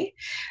smartest way.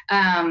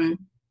 And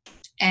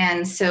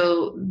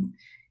so,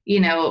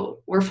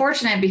 we're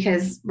fortunate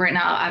because right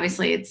now,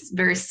 obviously it's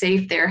very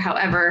safe there.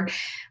 However,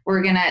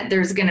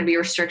 there's gonna be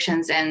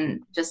restrictions,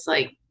 and just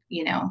like,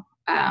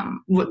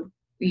 what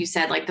you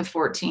said, like there's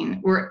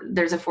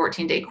a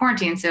 14-day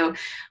quarantine. So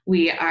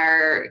we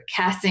are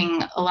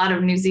casting a lot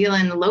of New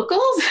Zealand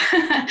locals.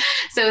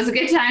 So it's a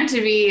good time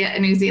to be a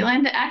New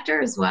Zealand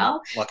actor as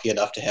well. Lucky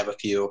enough to have a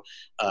few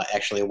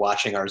actually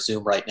watching our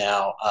Zoom right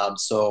now.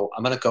 So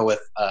I'm going to go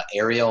with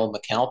Ariel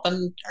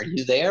McAlpin. Are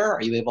you there?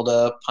 Are you able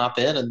to pop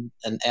in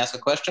and ask a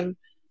question?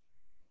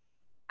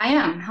 I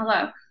am.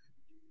 Hello.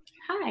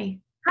 Hi.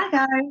 Hi,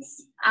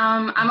 guys.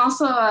 I'm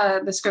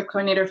also the script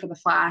coordinator for The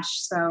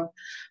Flash, so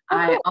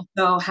I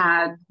also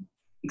had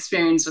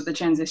experience with the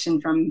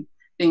transition from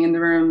being in the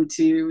room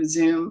to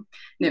Zoom,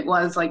 and it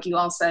was, like you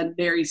all said,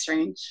 very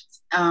strange.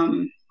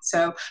 But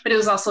it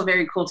was also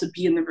very cool to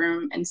be in the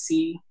room and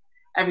see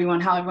how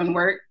everyone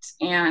worked.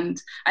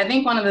 And I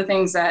think one of the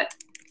things that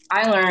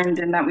I learned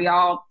and that we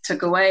all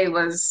took away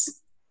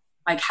was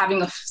like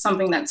having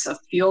something that's a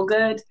feel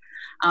good,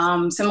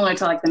 similar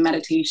to like the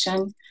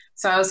meditation.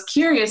 So I was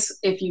curious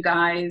if you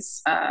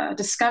guys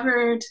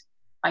discovered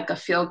like a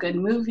feel-good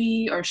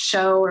movie or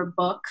show or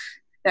book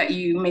that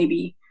you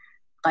maybe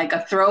like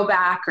a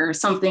throwback or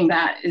something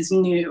that is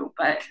new,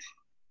 but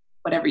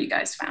whatever you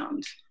guys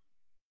found.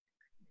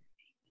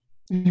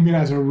 You mean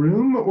as a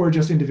room or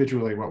just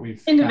individually what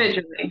we've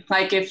Individually.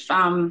 Like if,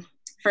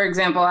 for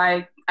example,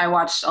 I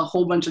watched a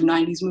whole bunch of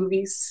 90s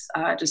movies,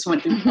 just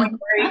went through Point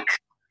Break,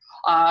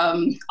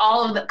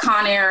 all of the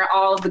Con Air,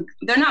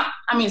 they're not,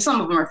 I mean,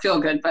 some of them are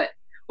feel-good, but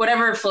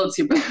whatever floats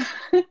your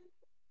boat.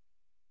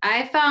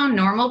 I found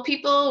Normal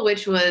People,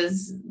 which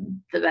was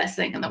the best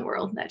thing in the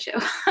world, that show.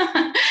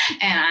 And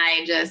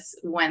I just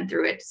went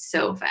through it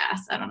so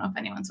fast. I don't know if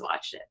anyone's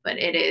watched it, but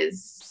it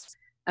is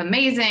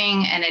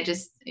amazing. And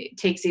it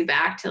takes you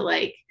back to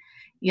like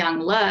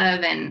young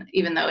love. And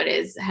even though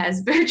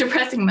has very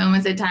depressing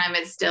moments at times,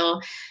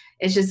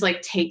 it's just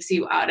like takes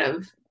you out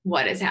of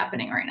what is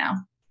happening right now.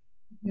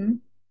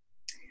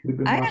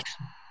 Mm-hmm. I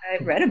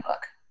read a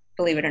book,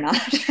 believe it or not.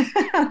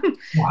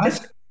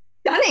 What?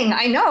 Stunning.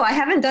 I know. I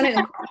haven't done it in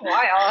a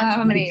while.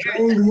 How many years?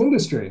 In the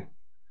industry.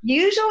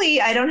 Usually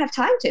I don't have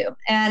time to.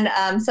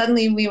 And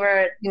suddenly we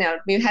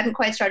hadn't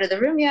quite started the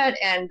room yet,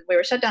 and we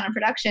were shut down in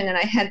production. And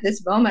I had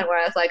this moment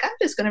where I was like, I'm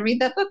just going to read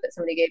that book that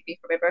somebody gave me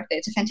for my birthday.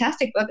 It's a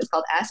fantastic book. It's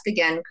called Ask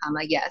Again,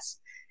 Yes.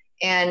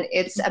 And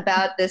it's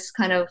about this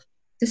kind of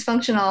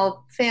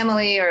dysfunctional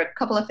family or a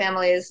couple of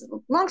families.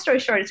 Long story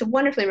short, it's a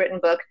wonderfully written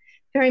book,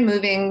 very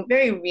moving,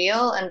 very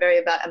real, and very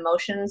about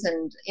emotions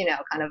and,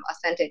 kind of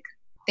authentic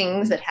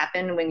things that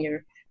happen when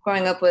you're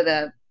growing up with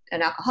an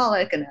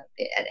alcoholic.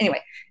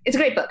 Anyway, it's a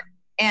great book.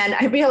 And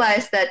I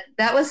realized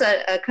that was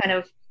a kind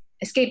of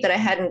escape that I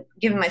hadn't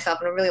given myself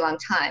in a really long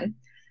time.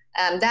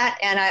 And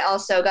I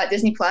also got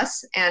Disney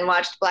Plus and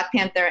watched Black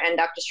Panther and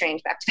Doctor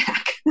Strange back to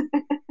back.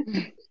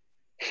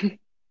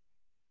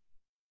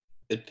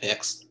 Good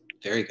picks.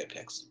 Very good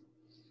picks.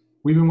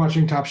 We've been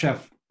watching Top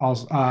Chef,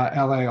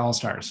 LA All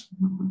Stars.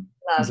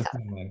 Love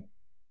Top.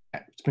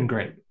 It's been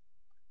great.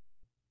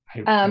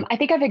 I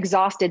think I've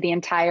exhausted the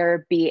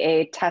entire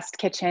BA Test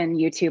Kitchen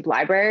YouTube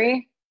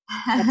library.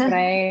 That's what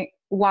I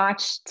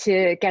watch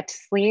to get to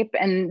sleep.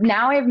 And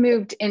now I've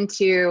moved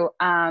into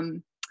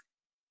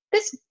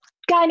this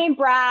guy named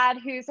Brad,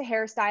 who's a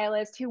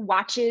hairstylist who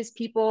watches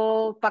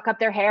people fuck up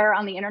their hair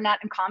on the internet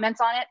and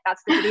comments on it.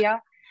 That's the video.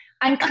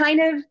 I'm kind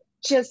of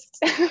just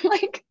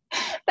like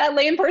that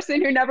lame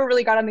person who never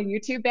really got on the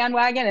YouTube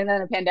bandwagon, and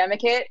then a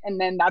pandemic hit, and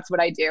then that's what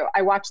I do.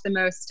 I watch the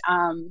most,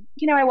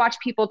 I watch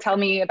people tell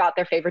me about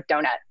their favorite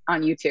donut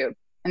on YouTube.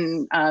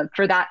 And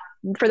for that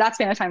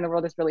span of time, the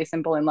world is really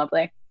simple and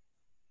lovely.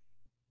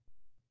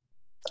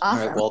 Awesome.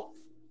 All right, well,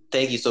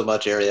 thank you so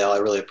much, Ariel. I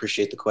really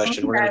appreciate the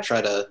question. We're going to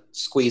try to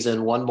squeeze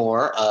in one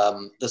more.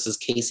 This is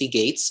Casey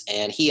Gates,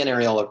 and he and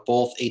Ariel are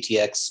both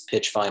ATX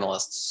pitch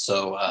finalists.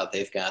 So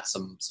they've got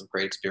some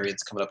great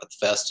experience coming up at the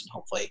fest, and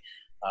hopefully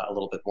a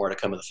little bit more to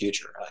come in the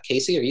future.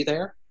 Casey, are you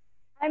there?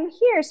 I'm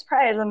here.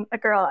 Surprise. I'm a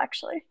girl,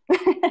 actually.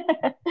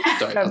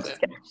 Sorry No, about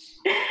that.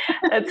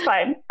 That's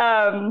fine.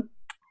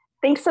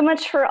 Thanks so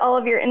much for all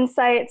of your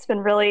insight. It's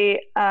been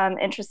really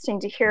interesting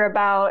to hear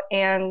about.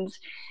 And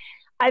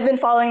I've been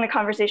following the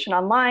conversation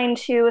online,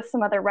 too, with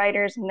some other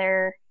writers, and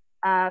they're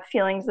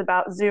feelings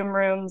about Zoom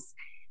rooms.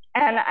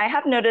 And I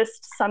have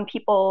noticed some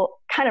people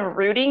kind of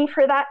rooting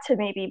for that to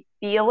maybe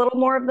be a little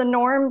more of the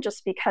norm,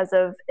 just because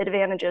of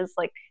advantages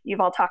like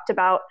you've all talked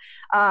about,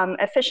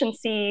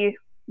 efficiency,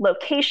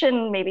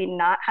 location, maybe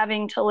not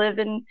having to live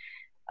in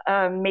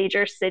a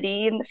major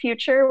city in the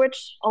future,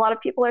 which a lot of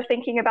people are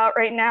thinking about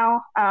right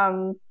now.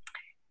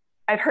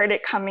 I've heard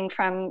it coming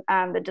from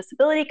the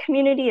disability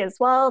community as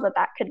well,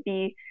 that could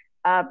be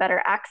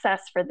better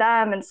access for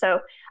them. And so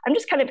I'm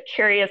just kind of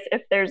curious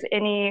if there's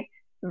any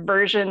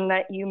version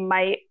that you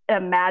might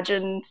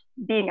imagine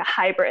being a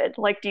hybrid.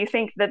 Like, do you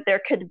think that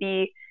there could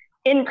be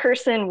in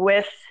person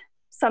with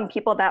some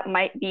people that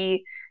might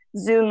be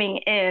Zooming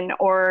in,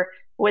 or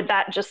would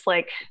that just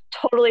like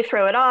totally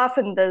throw it off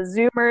and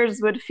the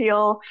Zoomers would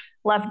feel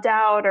left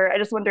out? Or I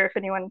just wonder if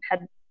anyone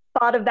had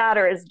thought of that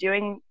or is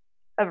doing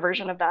a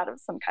version of that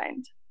of some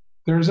kind.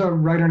 There's a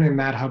writer named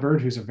Matt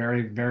Hubbard, who's a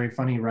very, very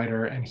funny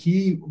writer. And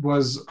he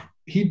lived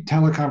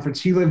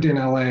in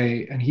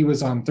LA, and he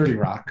was on 30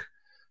 Rock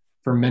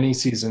for many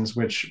seasons,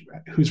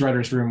 whose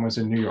writer's room was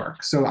in New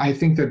York. So I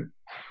think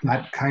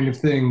that kind of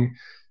thing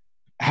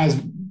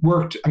has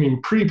worked. I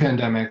mean,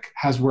 pre-pandemic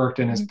has worked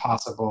and is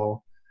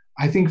possible.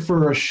 I think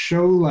for a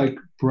show like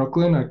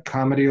Brooklyn, a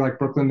comedy like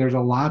Brooklyn, there's a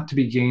lot to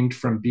be gained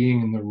from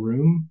being in the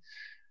room.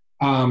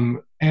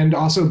 And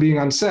also being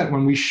on set.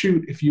 When we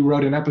shoot, if you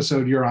wrote an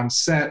episode, you're on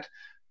set.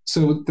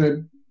 So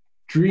the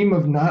dream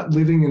of not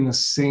living in the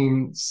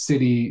same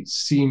city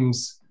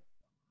seems,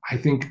 I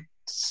think,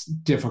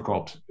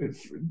 difficult.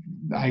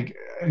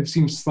 It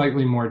seems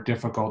slightly more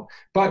difficult.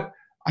 But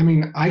I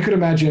mean, I could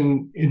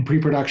imagine in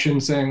pre-production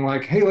saying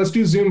like, hey, let's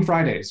do Zoom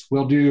Fridays.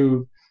 We'll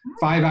do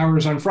 5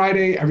 hours on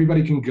Friday.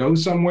 Everybody can go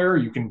somewhere.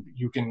 You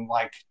can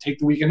like take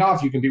the weekend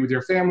off. You can be with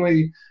your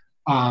family.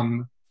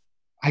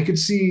 I could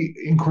see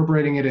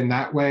incorporating it in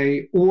that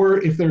way.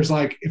 Or if there's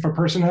like, if a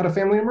person had a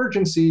family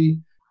emergency,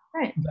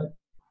 right, that,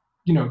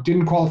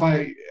 didn't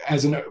qualify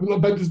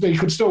but they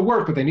could still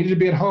work, but they needed to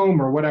be at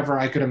home or whatever,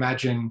 I could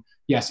imagine,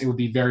 yes, it would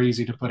be very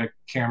easy to put a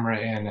camera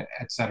in,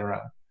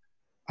 etc.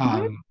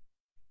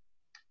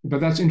 But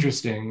that's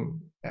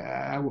interesting.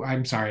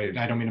 I'm sorry,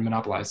 I don't mean to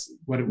monopolize.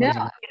 What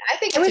I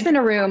think I was in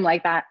a room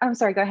like that. I'm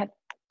sorry, go ahead.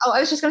 Oh, I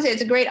was just going to say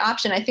it's a great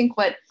option. I think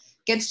what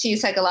gets to you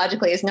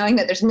psychologically is knowing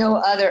that there's no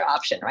other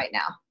option right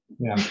now.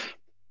 Yeah.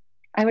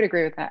 I would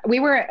agree with that.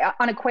 We were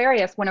on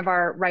Aquarius, one of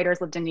our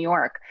writers lived in New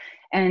York,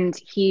 and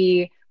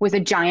he was a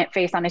giant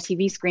face on a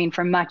TV screen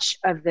for much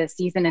of the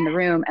season in the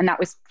room, and that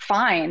was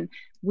fine.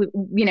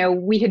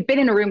 We had been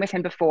in a room with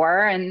him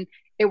before, and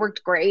it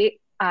worked great.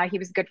 He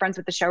was good friends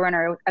with the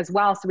showrunner as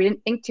well, so we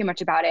didn't think too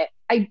much about it.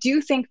 I do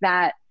think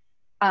that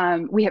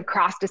we have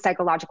crossed a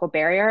psychological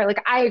barrier.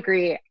 Like, I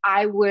agree.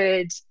 I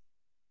would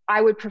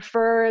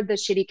prefer the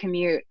shitty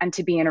commute and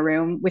to be in a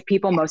room with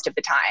people most of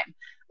the time.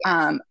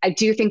 I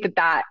do think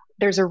that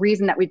there's a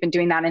reason that we've been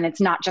doing that, and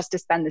it's not just to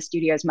spend the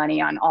studio's money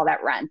on all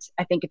that rent.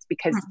 I think it's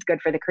because it's good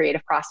for the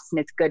creative process and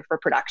it's good for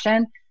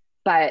production.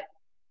 But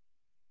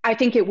I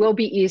think it will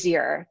be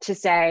easier to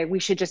say we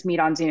should just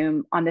meet on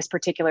Zoom on this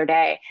particular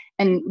day.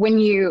 And when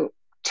you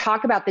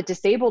talk about the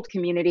disabled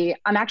community,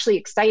 I'm actually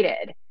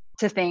excited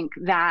to think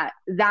that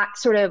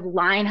sort of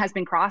line has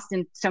been crossed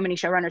in so many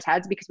showrunners'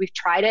 heads, because we've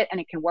tried it and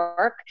it can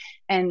work.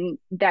 And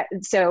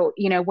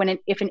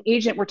if an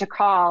agent were to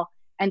call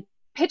and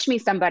pitch me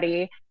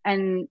somebody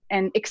and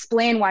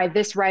explain why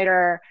this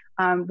writer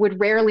would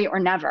rarely or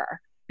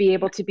never be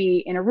able to be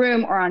in a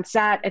room or on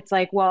set, it's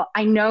like, well,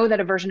 I know that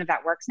a version of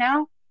that works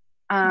now.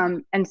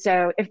 And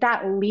so if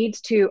that leads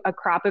to a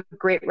crop of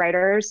great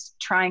writers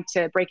trying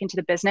to break into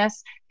the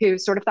business who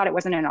sort of thought it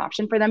wasn't an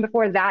option for them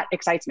before, that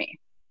excites me.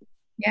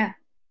 Yeah,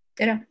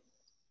 ditto.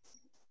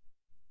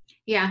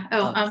 Yeah.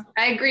 I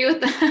agree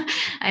with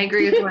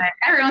what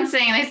everyone's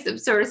saying. I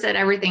sort of said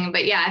everything,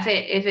 but yeah,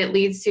 if it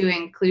leads to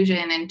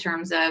inclusion in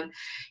terms of,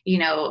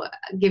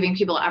 giving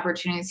people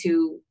opportunities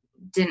who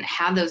didn't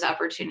have those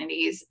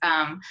opportunities,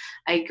 I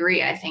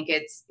agree. I think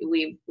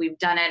we've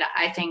done it.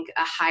 I think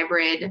a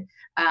hybrid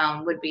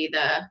would be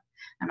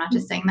I'm not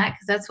just saying that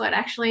because that's what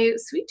actually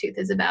Sweet Tooth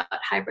is about,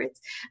 hybrids.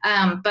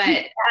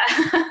 But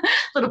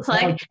little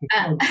plug.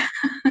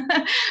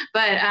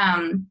 But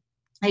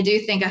I do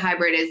think a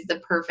hybrid is the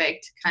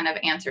perfect kind of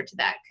answer to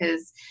that,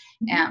 because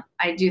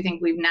I do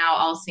think we've now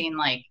all seen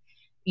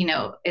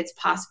it's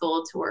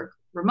possible to work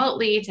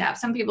remotely, to have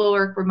some people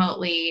work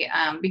remotely,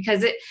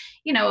 because it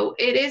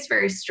is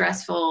very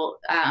stressful.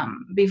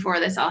 Before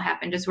this all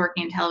happened, just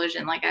working in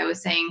television, like I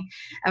was saying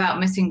about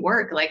missing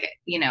work,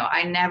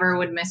 I never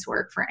would miss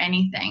work for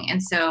anything.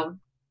 And so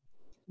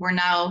we're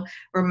now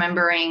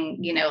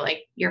remembering,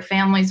 your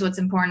family's what's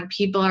important,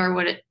 people are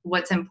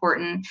what's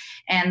important,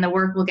 and the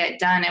work will get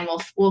done, and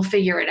we'll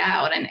figure it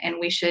out. And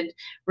we should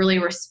really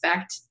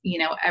respect,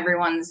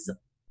 everyone's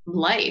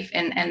life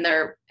and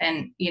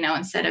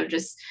instead of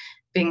just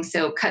being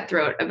so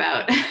cutthroat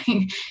about,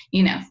 it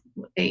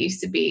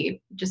used to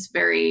be just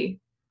a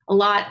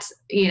lot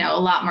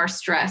more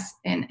stress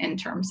in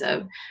terms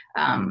of,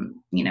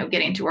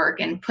 getting to work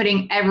and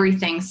putting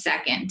everything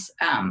second.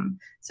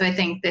 So I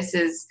think this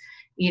is,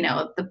 you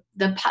know,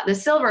 the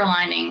silver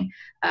lining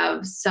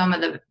of some of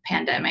the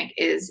pandemic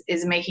is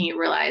making you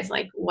realize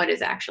like what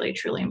is actually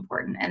truly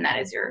important, and that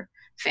is your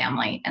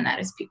family, and that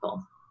is people.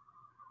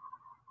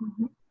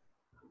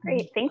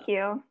 Great, thank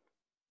you.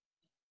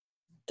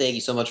 Thank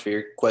you so much for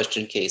your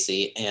question,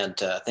 Casey, and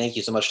thank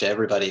you so much to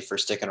everybody for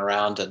sticking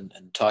around and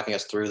talking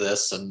us through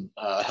this and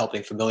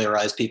helping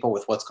familiarize people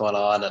with what's going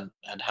on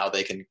and how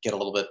they can get a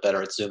little bit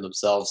better at Zoom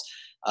themselves.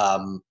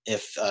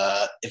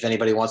 If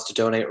anybody wants to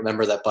donate,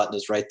 remember that button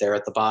is right there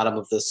at the bottom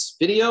of this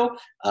video.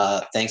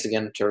 Thanks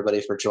again to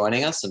everybody for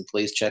joining us, and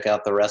please check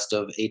out the rest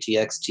of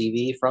ATX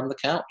TV from the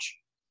couch.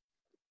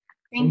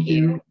 Thank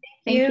you.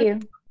 Thank you.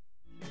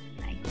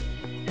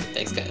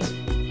 Thanks, guys.